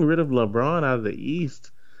getting rid of LeBron out of the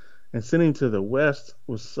East and sending to the West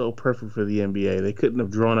was so perfect for the NBA. They couldn't have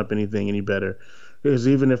drawn up anything any better. Because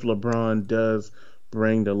even if LeBron does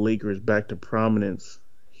bring the Lakers back to prominence,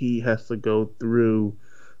 he has to go through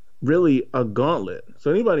really a gauntlet.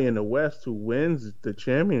 So anybody in the West who wins the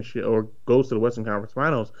championship or goes to the Western Conference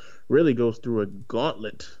Finals really goes through a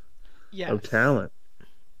gauntlet of Yes. talent,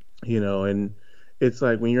 and it's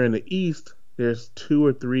like when you're in the East, there's 2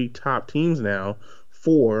 or 3 top teams now,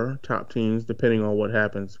 4 top teams, depending on what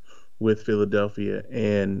happens with Philadelphia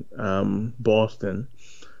and Boston.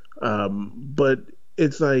 But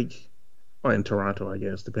it's like, or in Toronto, I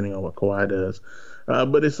guess, depending on what Kawhi does.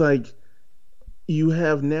 But it's like you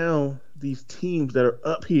have now these teams that are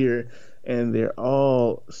up here, and they're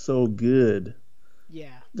all so good Yeah.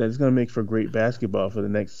 that it's going to make for great basketball for the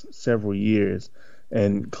next several years.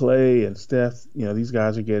 And Clay and Steph, these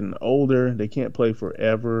guys are getting older. They can't play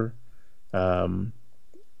forever. Um,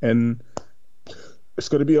 and it's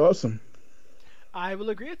going to be awesome. I will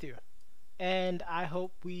agree with you. And I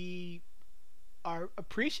hope we are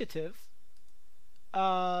appreciative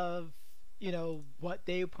of, what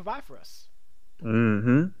they provide for us.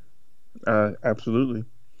 Hmm. Absolutely.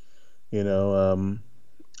 You know,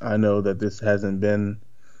 I know that this hasn't been,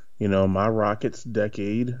 my Rockets'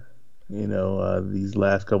 decade. These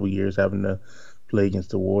last couple years having to play against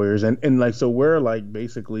the Warriors, and like so we're like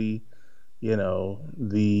basically,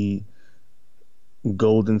 the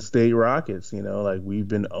Golden State Rockets. Like we've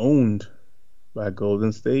been owned by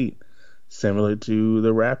Golden State, similar to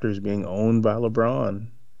the Raptors being owned by LeBron.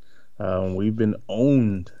 We've been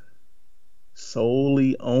owned,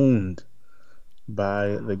 solely owned by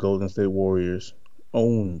the Wow. Golden State Warriors.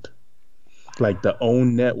 Owned. Like the Wow.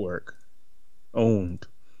 own network. Owned.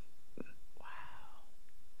 Wow.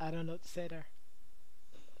 I don't know what to say there.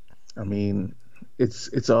 I mean,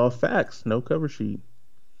 it's all facts, no cover sheet.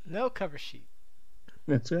 No cover sheet.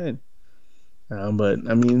 That's right. But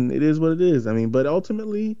I mean, it is what it is. I mean, but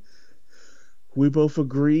ultimately, we both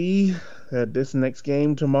agree that this next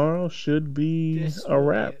game tomorrow should be This a will be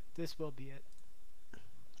wrap. it. This will be it.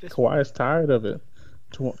 This will Kawhi be is it. tired of it.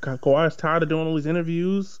 Kawhi is tired of doing all these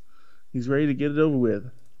interviews. He's ready to get it over with.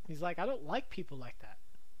 He's like, I don't like people like that.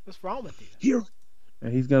 What's wrong with you? Here,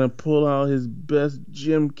 and he's gonna pull out his best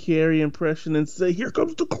Jim Carrey impression and say, "Here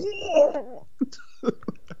comes the claw."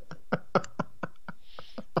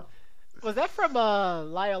 Was that from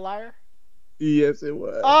Liar Liar? Yes, it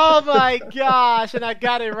was. Oh my gosh! And I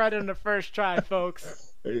got it right on the first try,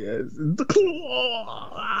 folks. Yes, the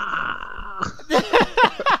claw.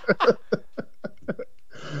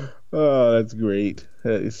 Oh, that's great.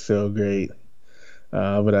 That is so great.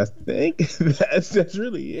 But I think that's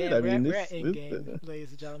really it. Yeah, I we're mean, we're at end game,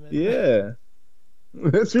 ladies and gentlemen. yeah,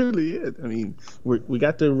 that's really it. I mean, we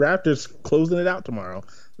got the Raptors closing it out tomorrow.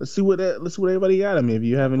 Let's see what everybody got. I mean,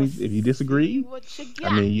 Let's if you see disagree, what you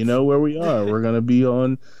I mean, you got. know where we are. We're gonna be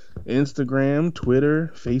on Instagram,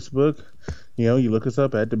 Twitter, Facebook. You look us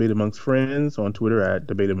up at Debate Amongst Friends, on Twitter at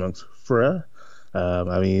Debate Amongst Fra.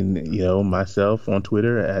 I mean, myself on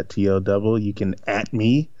Twitter at TLW. You can at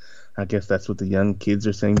me. I guess that's what the young kids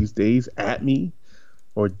are saying these days. At me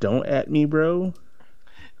or don't at me, bro.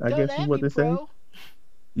 I Don't guess is at what me, they say. bro.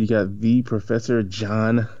 You got the Professor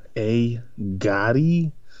John A.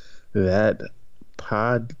 Gotti, that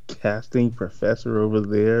podcasting professor over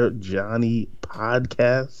there, Johnny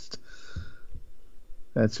Podcast.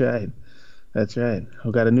 That's right. That's right.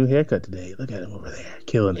 Who got a new haircut today? Look at him over there,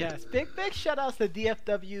 killing it. Yes, big shout outs to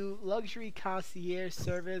DFW Luxury Concierge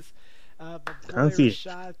Service. My boy Concierge.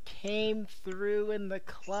 Rashad came through in the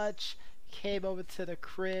clutch, came over to the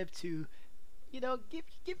crib to, give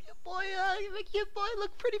your boy make your boy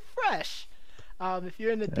look pretty fresh. If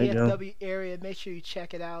you're in the There you go. DFW area, make sure you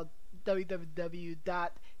check it out.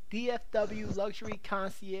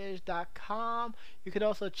 www.dfwluxuryconcierge.com. You can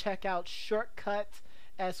also check out Shortcut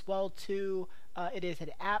as well too. It is an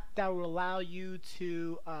app that will allow you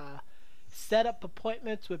to set up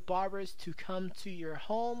appointments with barbers to come to your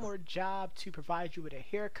home or job to provide you with a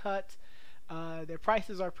haircut. Their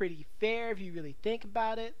prices are pretty fair if you really think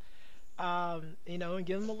about it. And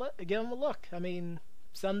give them a look. Give them a look. I mean,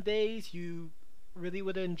 some days you really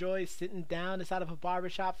would enjoy sitting down inside of a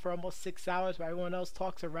barbershop for almost 6 hours while everyone else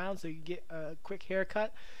talks around so you get a quick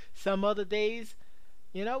haircut. Some other days,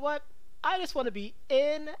 you know what? I just want to be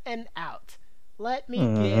in and out. Let me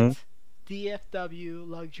Mm-hmm. get DFW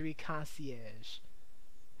Luxury Concierge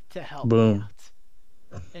to help me Boom.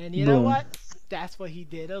 out. And you know Boom. what? That's what he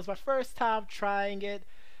did. It was my first time trying it.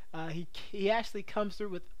 He actually comes through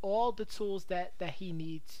with all the tools that he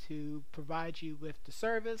needs to provide you with the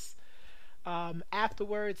service.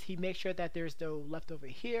 Afterwards, he makes sure that there's no leftover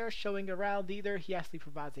hair showing around either. He actually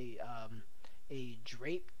provides a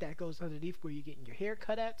drape that goes underneath where you're getting your hair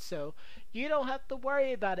cut at, so you don't have to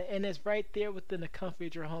worry about it. And it's right there within the comfort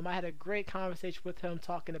of your home. I had a great conversation with him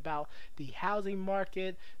talking about the housing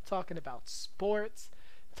market, talking about sports,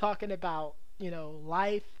 talking about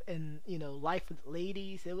life and life with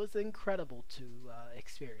ladies. It was incredible to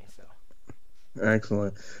experience though.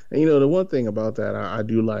 Excellent. And the one thing about that I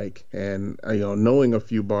do like, and knowing a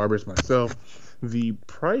few barbers myself, the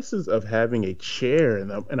prices of having a chair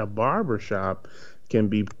in a barber shop can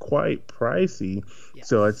be quite pricey.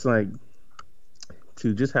 So Yes. it's like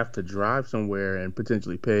to just have to drive somewhere and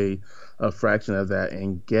potentially pay a fraction of that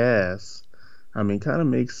in gas. I mean, kind of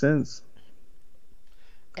makes sense.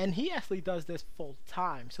 And he actually does this full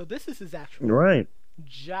time, so this is his actual Right.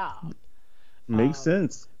 job. Makes um,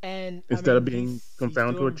 sense. and I Instead of mean being he's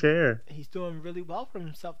confounded to a doing chair. he's doing really well for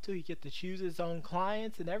himself too. He gets to choose his own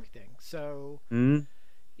clients and everything. So Mm,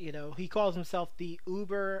 he calls himself the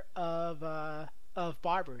Uber of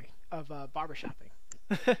barbering of barber shopping.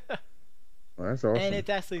 well, that's And awesome. it's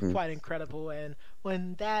actually Mm, quite incredible. And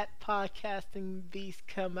when that podcasting beast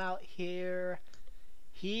come out here,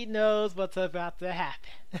 He knows what's about to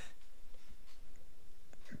happen.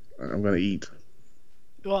 I'm gonna eat.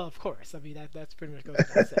 Well, of course. I mean, that's pretty much goes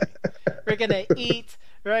without saying. We're gonna eat.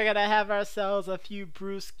 We're gonna have ourselves a few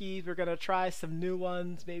brewskis. We're gonna try some new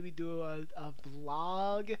ones. Maybe do a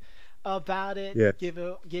vlog about it. Yes,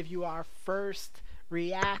 Give you our first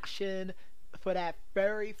reaction for that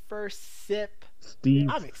very first sip. Steve.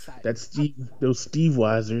 I'm excited. That's Steve. Those Steve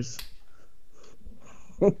Weisers.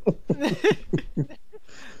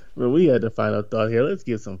 Well, we had the final thought here. Let's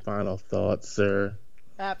get some final thoughts, sir.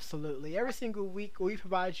 Absolutely. Every single week, we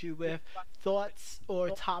provide you with thoughts or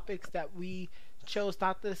topics that we chose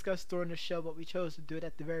not to discuss during the show, but we chose to do it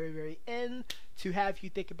at the very, very end to have you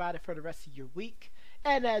think about it for the rest of your week.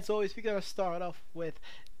 And as always, we're going to start off with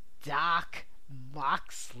Doc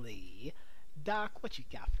Moxley. Doc, what you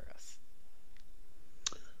got for us?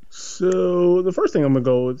 So the first thing I'm gonna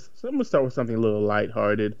go with, so I'm gonna start with something a little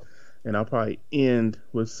lighthearted, and I'll probably end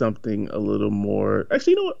with something a little more.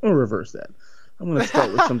 Actually, you know what? I'm gonna reverse that. I'm gonna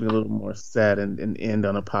start with something a little more sad and end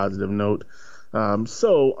on a positive note.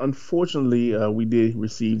 So unfortunately, we did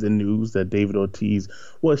receive the news that David Ortiz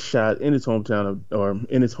was shot in his hometown or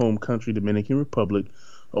in his home country, Dominican Republic,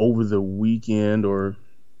 over the weekend, or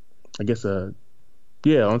I guess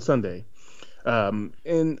yeah, on Sunday.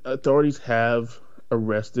 And authorities have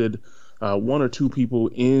arrested one or two people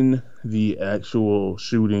in the actual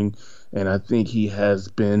shooting, and I think he has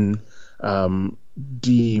been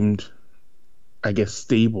deemed, I guess,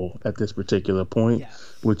 stable at this particular point,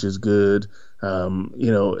 Yes. which is good.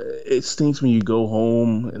 It stinks when you go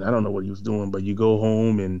home, and I don't know what he was doing, but you go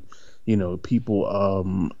home and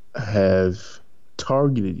people have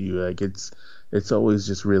targeted you. Like it's always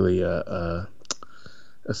just really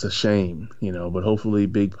it's a shame, But hopefully,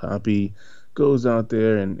 Big Poppy goes out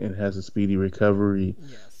there and has a speedy recovery,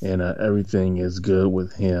 Yes. and everything is good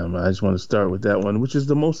with him. I just want to start with that one, which is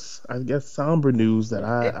the most, I guess, somber news that It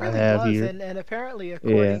I really have was, here. and apparently, Yeah,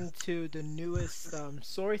 according to the newest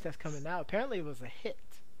stories that's coming out, apparently it was a hit.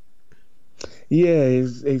 yeah,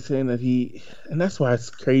 he's saying that and that's why it's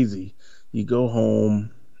crazy. You go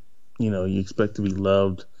home, you expect to be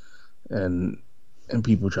loved, and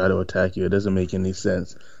people try to attack you. It doesn't make any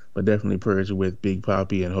sense. But definitely prayers with Big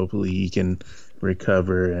Poppy, and hopefully he can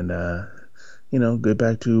recover and get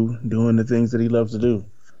back to doing the things that he loves to do.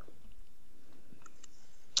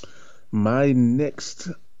 My next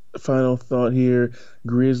final thought here: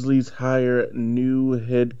 Grizzlies hire new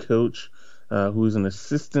head coach, who is an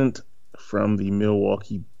assistant from the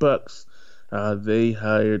Milwaukee Bucks. They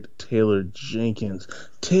hired Taylor Jenkins.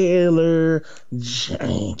 Taylor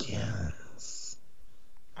Jenkins.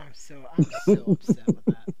 I'm so upset with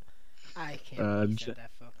that. I can't Uh, believe you said J-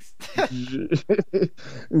 that, folks.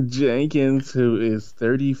 Jenkins, who is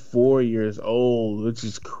 34 years old, which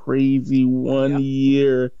is crazy. One Yep.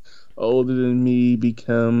 year older than me,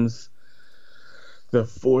 becomes the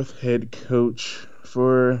fourth head coach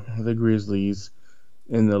for the Grizzlies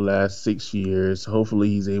in the last 6 years. Hopefully,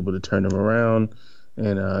 he's able to turn them around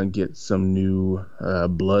and get some new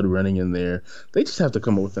blood running in there. They just have to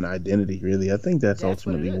come up with an identity, really. I think that's That's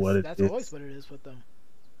what it ultimately what is. it That's always is. what it is with them.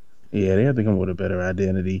 Yeah, they have to come up with a better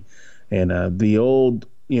identity. And the old,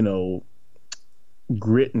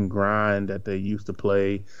 grit and grind that they used to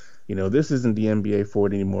play, this isn't the NBA for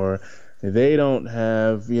it anymore. They don't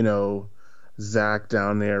have, Zach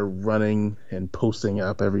down there running and posting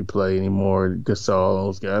up every play anymore. Gasol,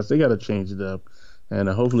 those guys, they got to change it up. And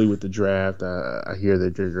hopefully with the draft, I hear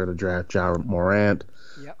that they're going to draft Ja Morant.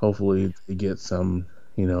 Yep. Hopefully they get some,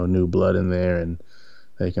 new blood in there and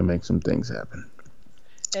they can make some things happen.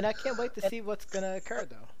 And I can't wait to see what's gonna occur,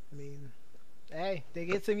 though. I mean, hey, they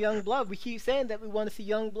get some young blood. We keep saying that we want to see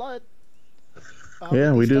young blood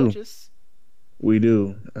Yeah, with we these do. coaches. We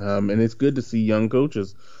do. And it's good to see young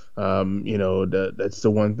coaches. That's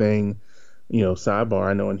the one thing, sidebar.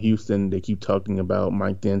 I know in Houston, they keep talking about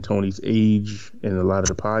Mike D'Antoni's age in a lot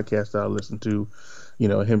of the podcasts I listen to,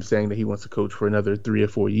 him saying that he wants to coach for another 3 or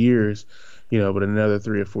 4 years, but in another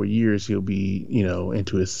 3 or 4 years, he'll be,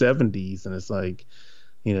 into his 70s. And it's like,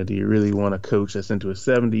 do you really want a coach that's into his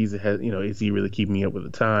 70s? It has, is he really keeping up with the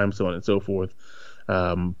time, so on and so forth.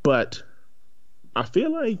 But I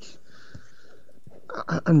feel like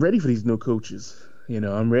I'm ready for these new coaches.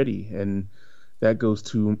 I'm ready. And that goes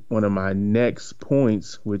to one of my next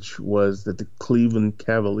points, which was that the Cleveland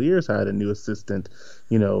Cavaliers hired a new assistant,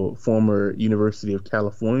 former University of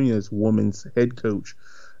California's women's head coach,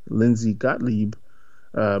 Lindsay Gottlieb.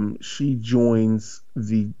 She joins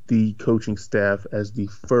the coaching staff as the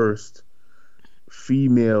first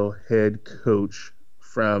female head coach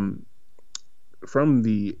from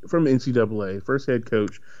NCAA, first head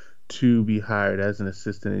coach to be hired as an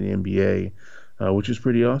assistant in the NBA, which is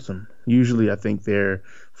pretty awesome. Usually, I think they're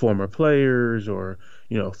former players or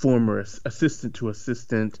former assistant to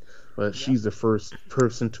assistant, but Yep. she's the first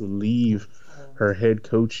person to leave her head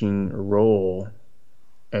coaching role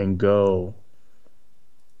and go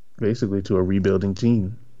basically to a rebuilding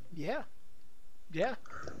team, Yeah. Yeah.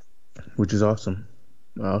 which is awesome.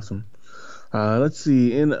 Awesome. Let's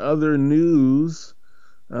see. In other news,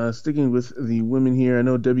 sticking with the women here, I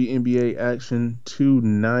know WNBA action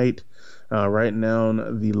tonight. Right now,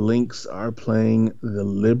 the Lynx are playing the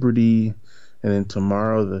Liberty, and then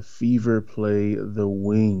tomorrow the Fever play the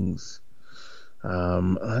Wings.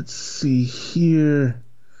 Let's see here.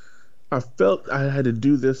 I felt I had to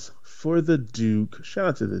do this for the Duke. Shout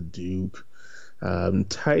out to the Duke.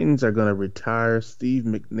 Titans are going to retire Steve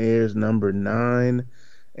McNair's number 9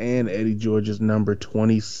 and Eddie George's number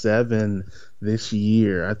 27 this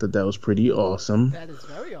year. I thought that was pretty awesome. That is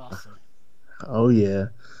very awesome. Oh, yeah.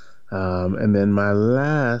 And then my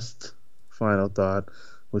last final thought,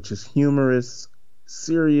 which is humorous,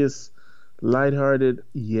 serious, lighthearted,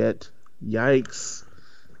 yet yikes.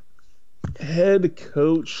 Head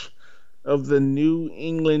coach of the New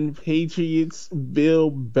England Patriots,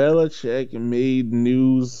 Bill Belichick, made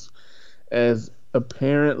news as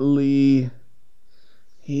apparently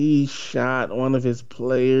he shot one of his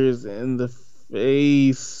players in the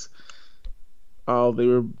face. Oh, they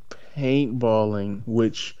were paintballing,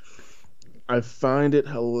 which I find it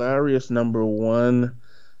hilarious. Number one,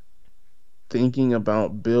 thinking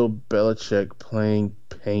about Bill Belichick playing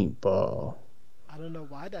paintball. I don't know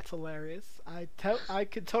why that's hilarious. I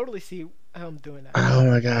could totally see him doing that. Oh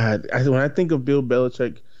my God. When I think of Bill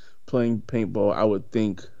Belichick playing paintball, I would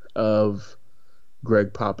think of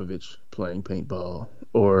Greg Popovich playing paintball,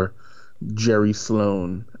 or Jerry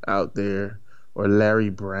Sloan out there, or Larry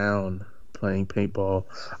Brown playing paintball.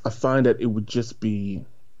 I find that it would just be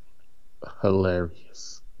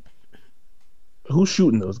hilarious. Who's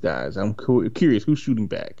shooting those guys? I'm curious. Who's shooting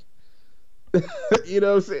back? You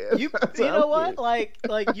know what I'm saying? You know what? Like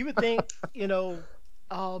you would think,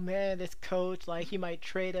 oh man, this coach, like he might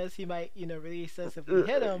trade us, he might, release us if we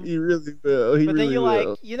hit him. He really will. He But then really you're will.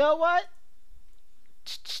 like, you know what?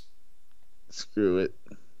 Screw it.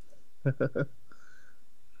 That's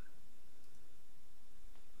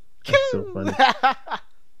so funny.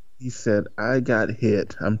 He said, I got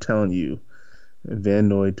hit. I'm telling you. Van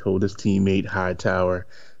Noy told his teammate Hightower,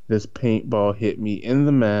 this paintball hit me in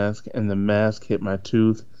the mask, and the mask hit my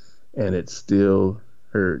tooth, and it still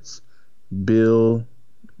hurts. Bill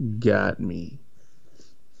got me.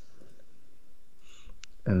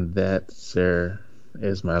 And that, sir,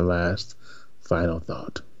 is my last final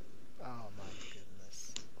thought. Oh my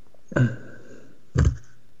goodness.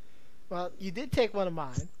 Well, you did take one of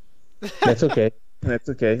mine. That's okay. That's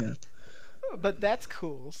okay. But that's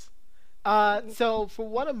cool. So for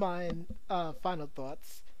one of mine, final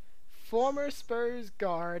thoughts, former Spurs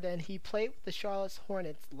guard, and he played with the Charlotte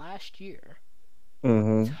Hornets last year.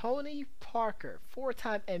 Mm-hmm. Tony Parker,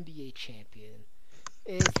 4-time NBA champion,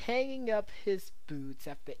 is hanging up his boots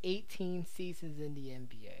after 18 seasons in the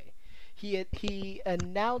NBA. He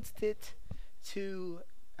announced it to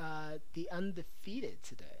the Undefeated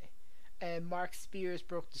today, and Mark Spears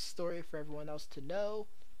broke the story for everyone else to know.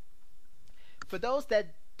 For those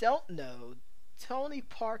that don't know, Tony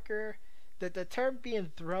Parker, the term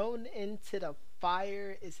being thrown into the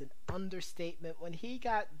fire is an understatement. When he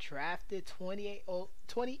got drafted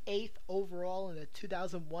 28th overall in the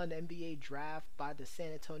 2001 NBA draft by the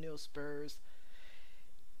San Antonio Spurs,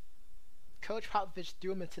 Coach Popovich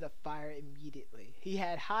threw him into the fire immediately. He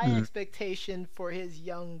had high expectation for his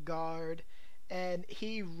young guard, and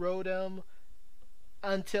he rode him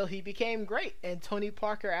until he became great. And Tony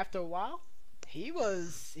Parker, after a while, he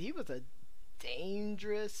was a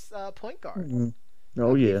dangerous point guard.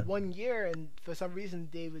 Oh yeah. 1 year, and for some reason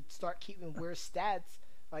they would start keeping weird stats.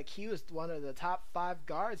 Like he was one of the top 5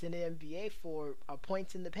 guards in the NBA for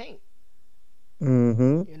points in the paint.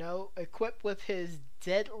 Mm-hmm. Equipped with his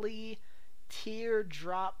deadly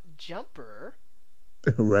teardrop jumper.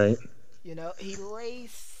 Right. He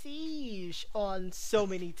lays siege on so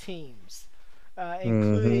many teams,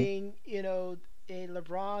 including a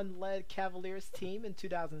LeBron-led Cavaliers team in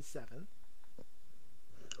 2007.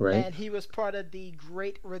 Right. And he was part of the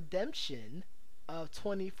Great Redemption of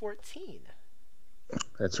 2014.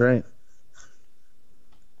 That's right.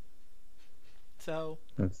 So,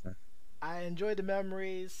 I enjoy the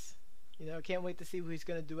memories. Can't wait to see what he's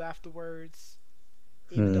going to do afterwards.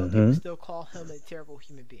 Even though people still call him a terrible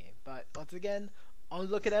human being. But once again, only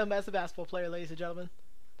look at him as a basketball player, ladies and gentlemen.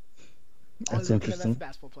 Only That's look at him as a interesting.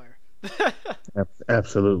 basketball player.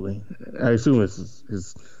 Absolutely. I assume it's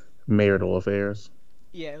his marital affairs.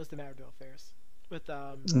 Yeah, it was the marital affairs with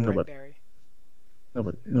Brent Nobody, Berry.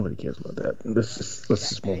 nobody cares about that. Let's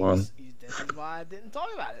just move Hey, on. this is why I didn't talk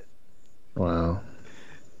about it. Wow.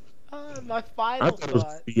 My final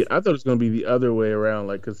thoughts. I thought it was gonna be the other way around,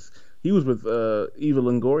 like because he was with Eva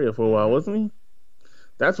Longoria for a while, Mm-hmm. wasn't he?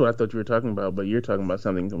 That's what I thought you were talking about, but you're talking about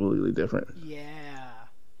something completely different. Yeah,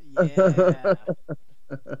 yeah.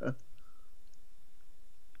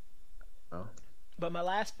 Oh. But my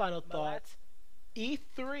last final thoughts.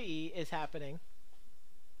 E3 is happening,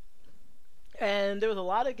 and there was a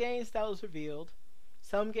lot of games that was revealed.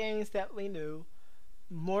 Some games that we knew,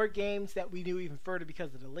 more games that we knew even further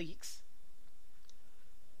because of the leaks.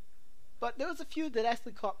 But there was a few that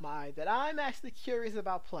actually caught my eye that I'm actually curious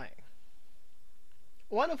about playing.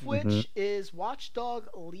 One of Hmm. which is Watchdog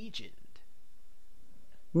Legion,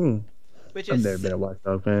 Hmm. which I've never is been a Watch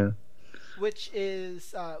Dog fan. which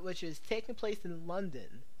is taking place in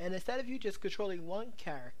London. And instead of you just controlling one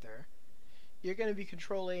character, you're going to be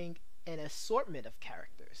controlling an assortment of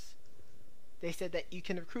characters. They said that you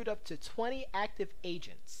can recruit up to 20 active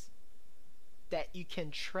agents that you can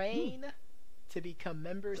train to become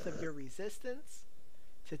members of your resistance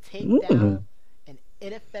to take Mm-hmm. down an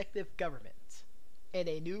ineffective government and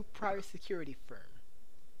a new private security firm.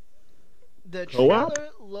 The Co-op, trailer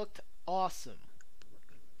looked awesome.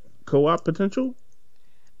 co-op potential.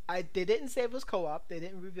 They didn't say it was co-op. They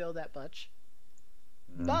didn't reveal that much,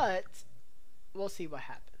 Mm. but we'll see what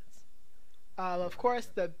happens. Of course,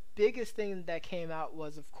 the biggest thing that came out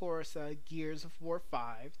was, of course, Gears of War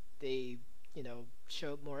 5. They,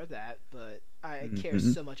 showed more of that, but I care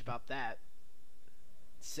Mm-hmm. so much about that.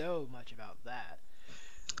 So much about that.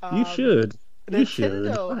 You Um, should. You should.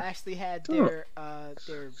 Nintendo actually had Oh.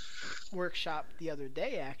 their workshop the other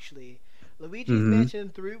day. Actually, Luigi's Mm-hmm. Mansion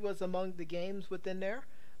 3 was among the games within there.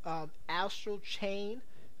 Astral Chain,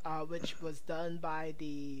 which was done by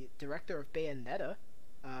the director of Bayonetta,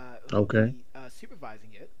 who'll Okay. be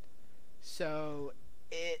supervising it. So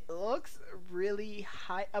it looks really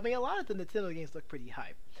high. I mean, a lot of the Nintendo games look pretty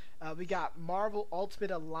hype. We got Marvel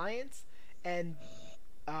Ultimate Alliance, and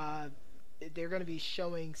uh, they're going to be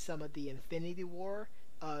showing some of the Infinity War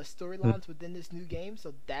storylines within this new game,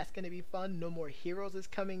 so that's going to be fun. No More Heroes is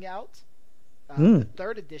coming out, Mm-hmm. the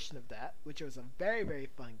third edition of that, which was a very, very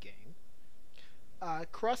fun game.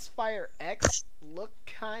 Crossfire X looked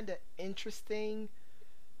kind of interesting.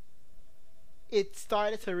 It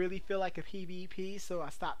started to really feel like a PvP, so I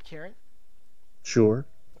stopped caring. Sure.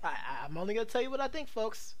 I'm only going to tell you what I think,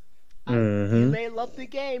 folks. You Mm-hmm. may love the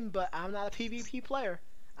game, but I'm not a PvP player.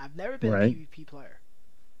 I've never been a Right. PvP player.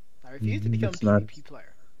 I refuse to Mhm. become a PvP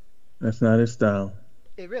player. That's not his style.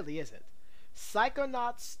 It really isn't.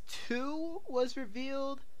 Psychonauts 2 was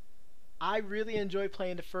revealed. I really enjoyed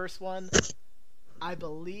playing the first one. I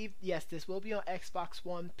believe, yes, this will be on Xbox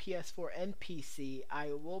One, PS4, and PC.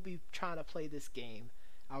 I will be trying to play this game.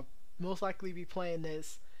 I'll most likely be playing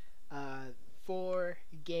this for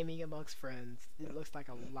gaming amongst friends. It looks like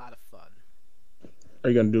a lot of fun. Are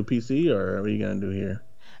you gonna do PC or are you gonna do here?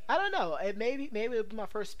 I don't know. Maybe it'll be my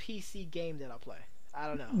first PC game that I'll play. I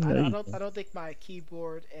don't know. There you go. I don't think my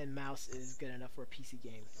keyboard and mouse is good enough for a PC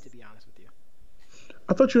game. To be honest with you.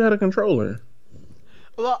 I thought you had a controller.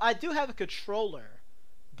 Well, I do have a controller,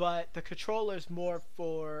 but the controller is more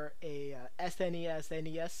for a SNES,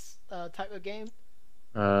 NES type of game.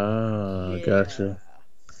 Ah, Yeah. gotcha.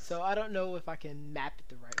 So I don't know if I can map it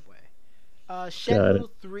the right way. Got it. Shenmue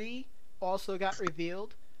 3 also got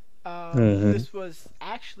revealed. Mm-hmm. This was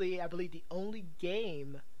actually, I believe, the only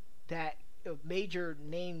game that a major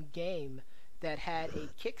name game that had a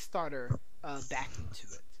Kickstarter backing to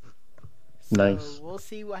it. So Nice. we'll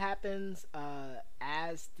see what happens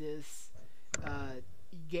as this uh,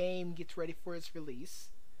 game gets ready for its release.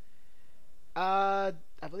 I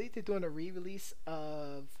believe they're doing a re-release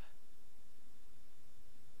of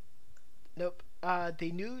nope.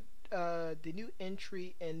 The new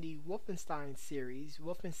entry in the Wolfenstein series,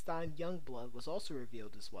 Wolfenstein Youngblood, was also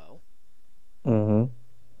revealed as well. Mm-hmm.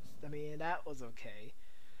 I mean, that was okay.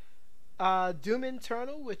 Doom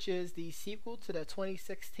Eternal, which is the sequel to the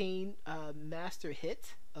 2016 master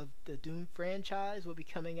hit of the Doom franchise, will be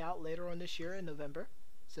coming out later on this year in November.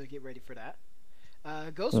 So get ready for that.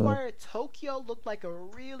 Mm. Ghostwire Tokyo looked like a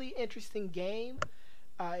really interesting game.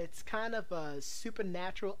 It's kind of a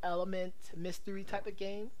supernatural element mystery type of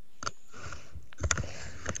game.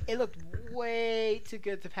 It looked way too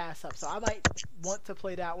good to pass up, so I might want to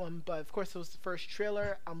play that one. But of course, it was the first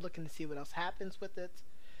trailer. I'm looking to see what else happens with it.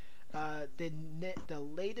 The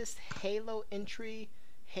latest Halo entry,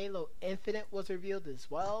 Halo Infinite, was revealed as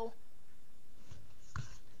well.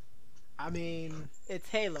 I mean, it's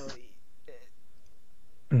Halo.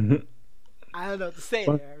 Mhm. I don't know what to say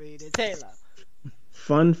Fun, there. I mean, it's Halo.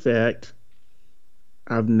 fun fact: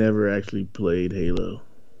 I've never actually played Halo.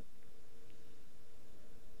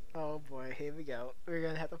 Oh boy, here we go. We're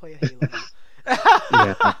gonna have to play Halo now.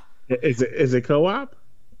 Yeah. Is it co-op?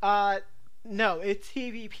 uh, no, it's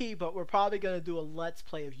PvP, but we're probably gonna do a let's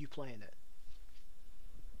play of you playing it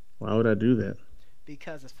Why would I do that?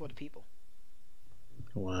 because it's for the people.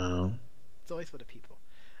 Wow. It's always for the people.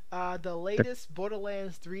 The latest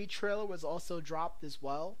Borderlands 3 trailer was also dropped as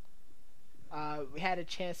well. We had a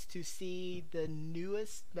chance to see the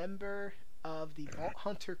newest member of the Vault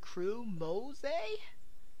Hunter crew, Mose,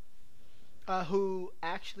 who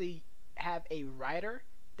actually have a rider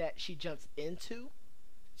that she jumps into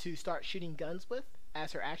to start shooting guns with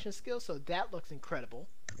as her action skill. So that looks incredible.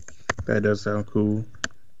 That does sound cool.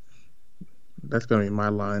 That's gonna be my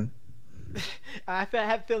line. have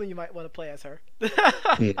a feeling you might want to play as her.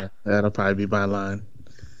 Yeah, that'll probably be my line.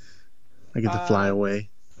 I get to fly uh, away.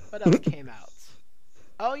 what else came out?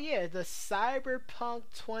 Oh yeah, the Cyberpunk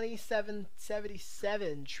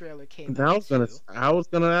 2777 trailer came I out was gonna, too. I was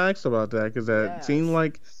gonna ask about that because that seemed Yes,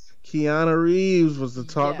 like Keanu Reeves was the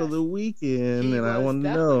talk of the yes, weekend, he and I was want to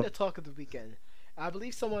definitely know. the talk of the weekend. I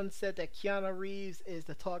believe someone said that Keanu Reeves is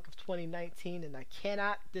the talk of 2019, and I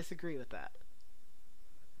cannot disagree with that.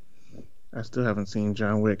 I still haven't seen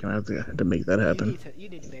John Wick, and I have to make that happen. You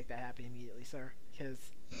need to make that happen immediately, sir. Because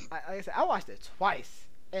like I said, I watched it twice,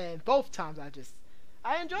 and both times I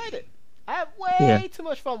enjoyed it. I had Yeah, way too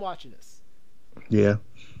much fun watching this. yeah.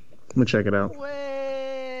 I'm gonna check it out.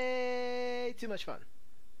 Way too much fun.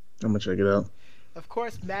 I'm gonna check it out. Of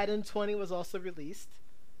course, Madden 20 was also released.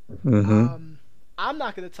 Mm-hmm. Um, I'm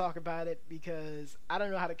not going to talk about it because I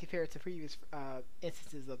don't know how to compare it to previous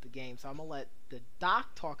instances of the game. So I'm going to let the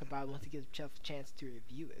doc talk about it once he gives himself a chance to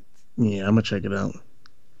review it. Yeah, I'm gonna check it out.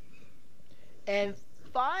 And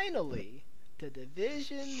finally, The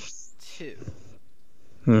Division 2.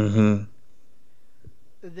 Mm-hmm.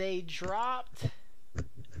 They dropped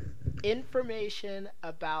information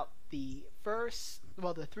about the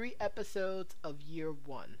 3 episodes of Year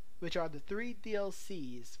 1, which are the 3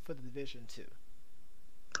 DLCs for The Division 2.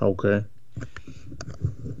 Okay.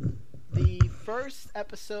 The first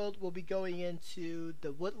episode will be going into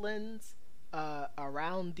the woodlands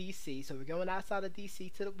around DC. So we're going outside of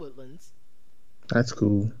DC to the woodlands. That's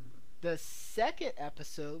cool. The second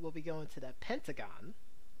episode will be going to the Pentagon.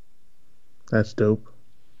 That's dope.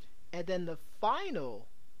 And then the final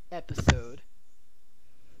episode,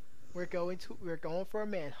 we're going for a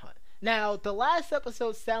manhunt. Now, the last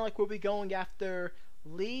episode sound like we'll be going after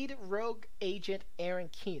lead rogue agent Aaron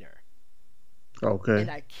Keener. Okay. And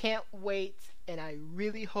I can't wait, and I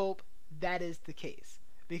really hope that is the case.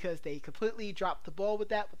 Because they completely dropped the ball with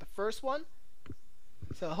that with the first one.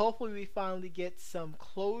 So hopefully we finally get some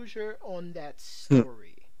closure on that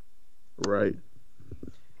story. Right.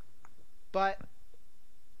 But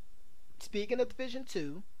speaking of Division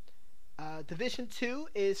 2, Division 2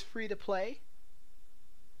 is free to play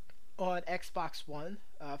on Xbox One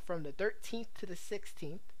from the 13th to the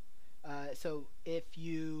 16th. So if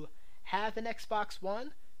you have an Xbox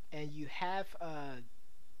One and you have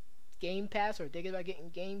Game Pass or thinking about getting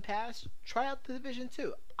Game Pass, try out the Division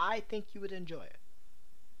 2. I think you would enjoy it.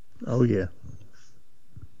 Oh yeah.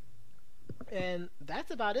 And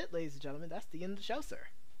that's about it, ladies and gentlemen. That's the end of the show, sir.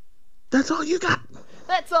 That's all you got.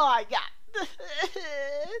 That's all I got.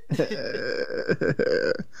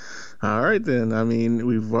 All right then. I mean,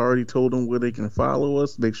 we've already told them where they can follow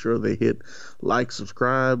us. Make sure they hit like,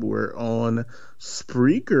 subscribe. We're on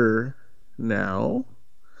Spreaker now,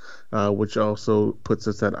 which also puts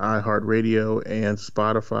us at iHeartRadio and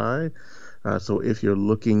Spotify. So if you're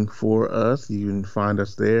looking for us, you can find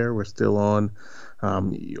us there. We're still on.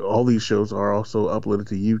 All these shows are also uploaded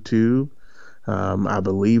to YouTube. I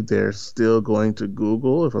believe they're still going to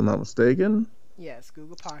Google, if I'm not mistaken. Yes,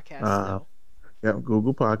 Google Podcast Uh, still. yeah,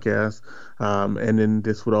 Google Podcasts. And then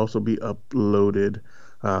this would also be uploaded,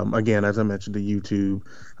 again, as I mentioned, to YouTube.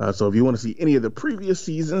 So if you want to see any of the previous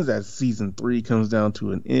seasons, as season 3 comes down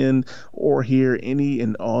to an end, or hear any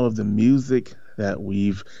and all of the music that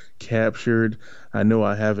we've captured, I know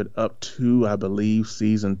I have it up to, I believe,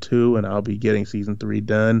 season 2, and I'll be getting season 3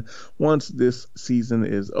 done once this season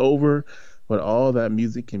is over. But all that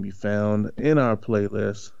music can be found in our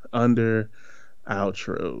playlist under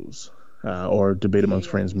outros, or Debate Amongst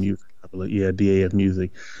DAF Friends music. music. I believe, yeah, DAF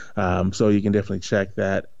music. So you can definitely check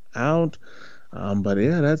that out. But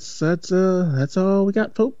yeah, that's all we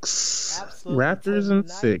got, folks. Absolutely. Raptors and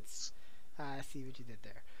Tonight's. 6. I see what you did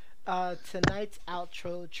there. Tonight's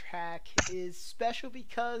outro track is special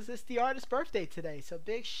because it's the artist's birthday today. So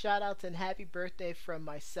big shout out and happy birthday from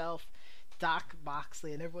myself, Doc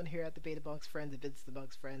Moxley, and everyone here at the Beta Bunks Friends and Vince the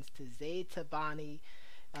Bunks Friends to Zayd Tabani.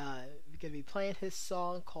 We're gonna be playing his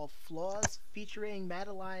song called "Flaws" featuring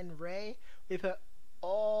Madeline Ray. We put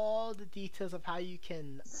all the details of how you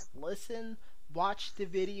can listen, watch the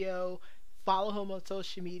video, follow him on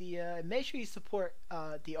social media, and make sure you support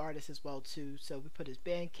the artist as well too. So we put his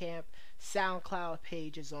Bandcamp, SoundCloud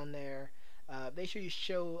pages on there. Make sure you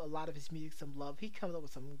show a lot of his music some love. He comes up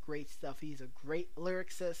with some great stuff. He's a great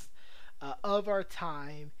lyricist of our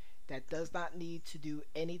time that does not need to do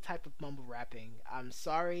any type of mumble rapping. I'm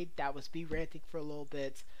sorry, that was me ranting for a little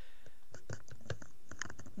bit.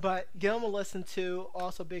 But give him a listen to.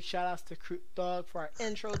 Also, big shout outs to Creep Dog for our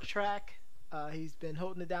intro track. He's been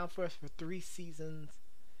holding it down for us for 3 seasons.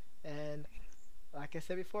 And like I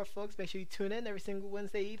said before, folks, make sure you tune in every single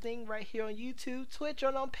Wednesday evening right here on YouTube, Twitch,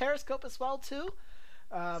 and on Periscope as well too.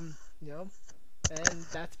 You know, and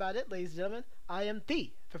that's about it, ladies and gentlemen. I am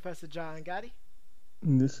the Professor John Gotti.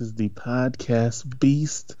 This is the podcast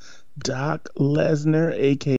beast, Doc Lesnar, aka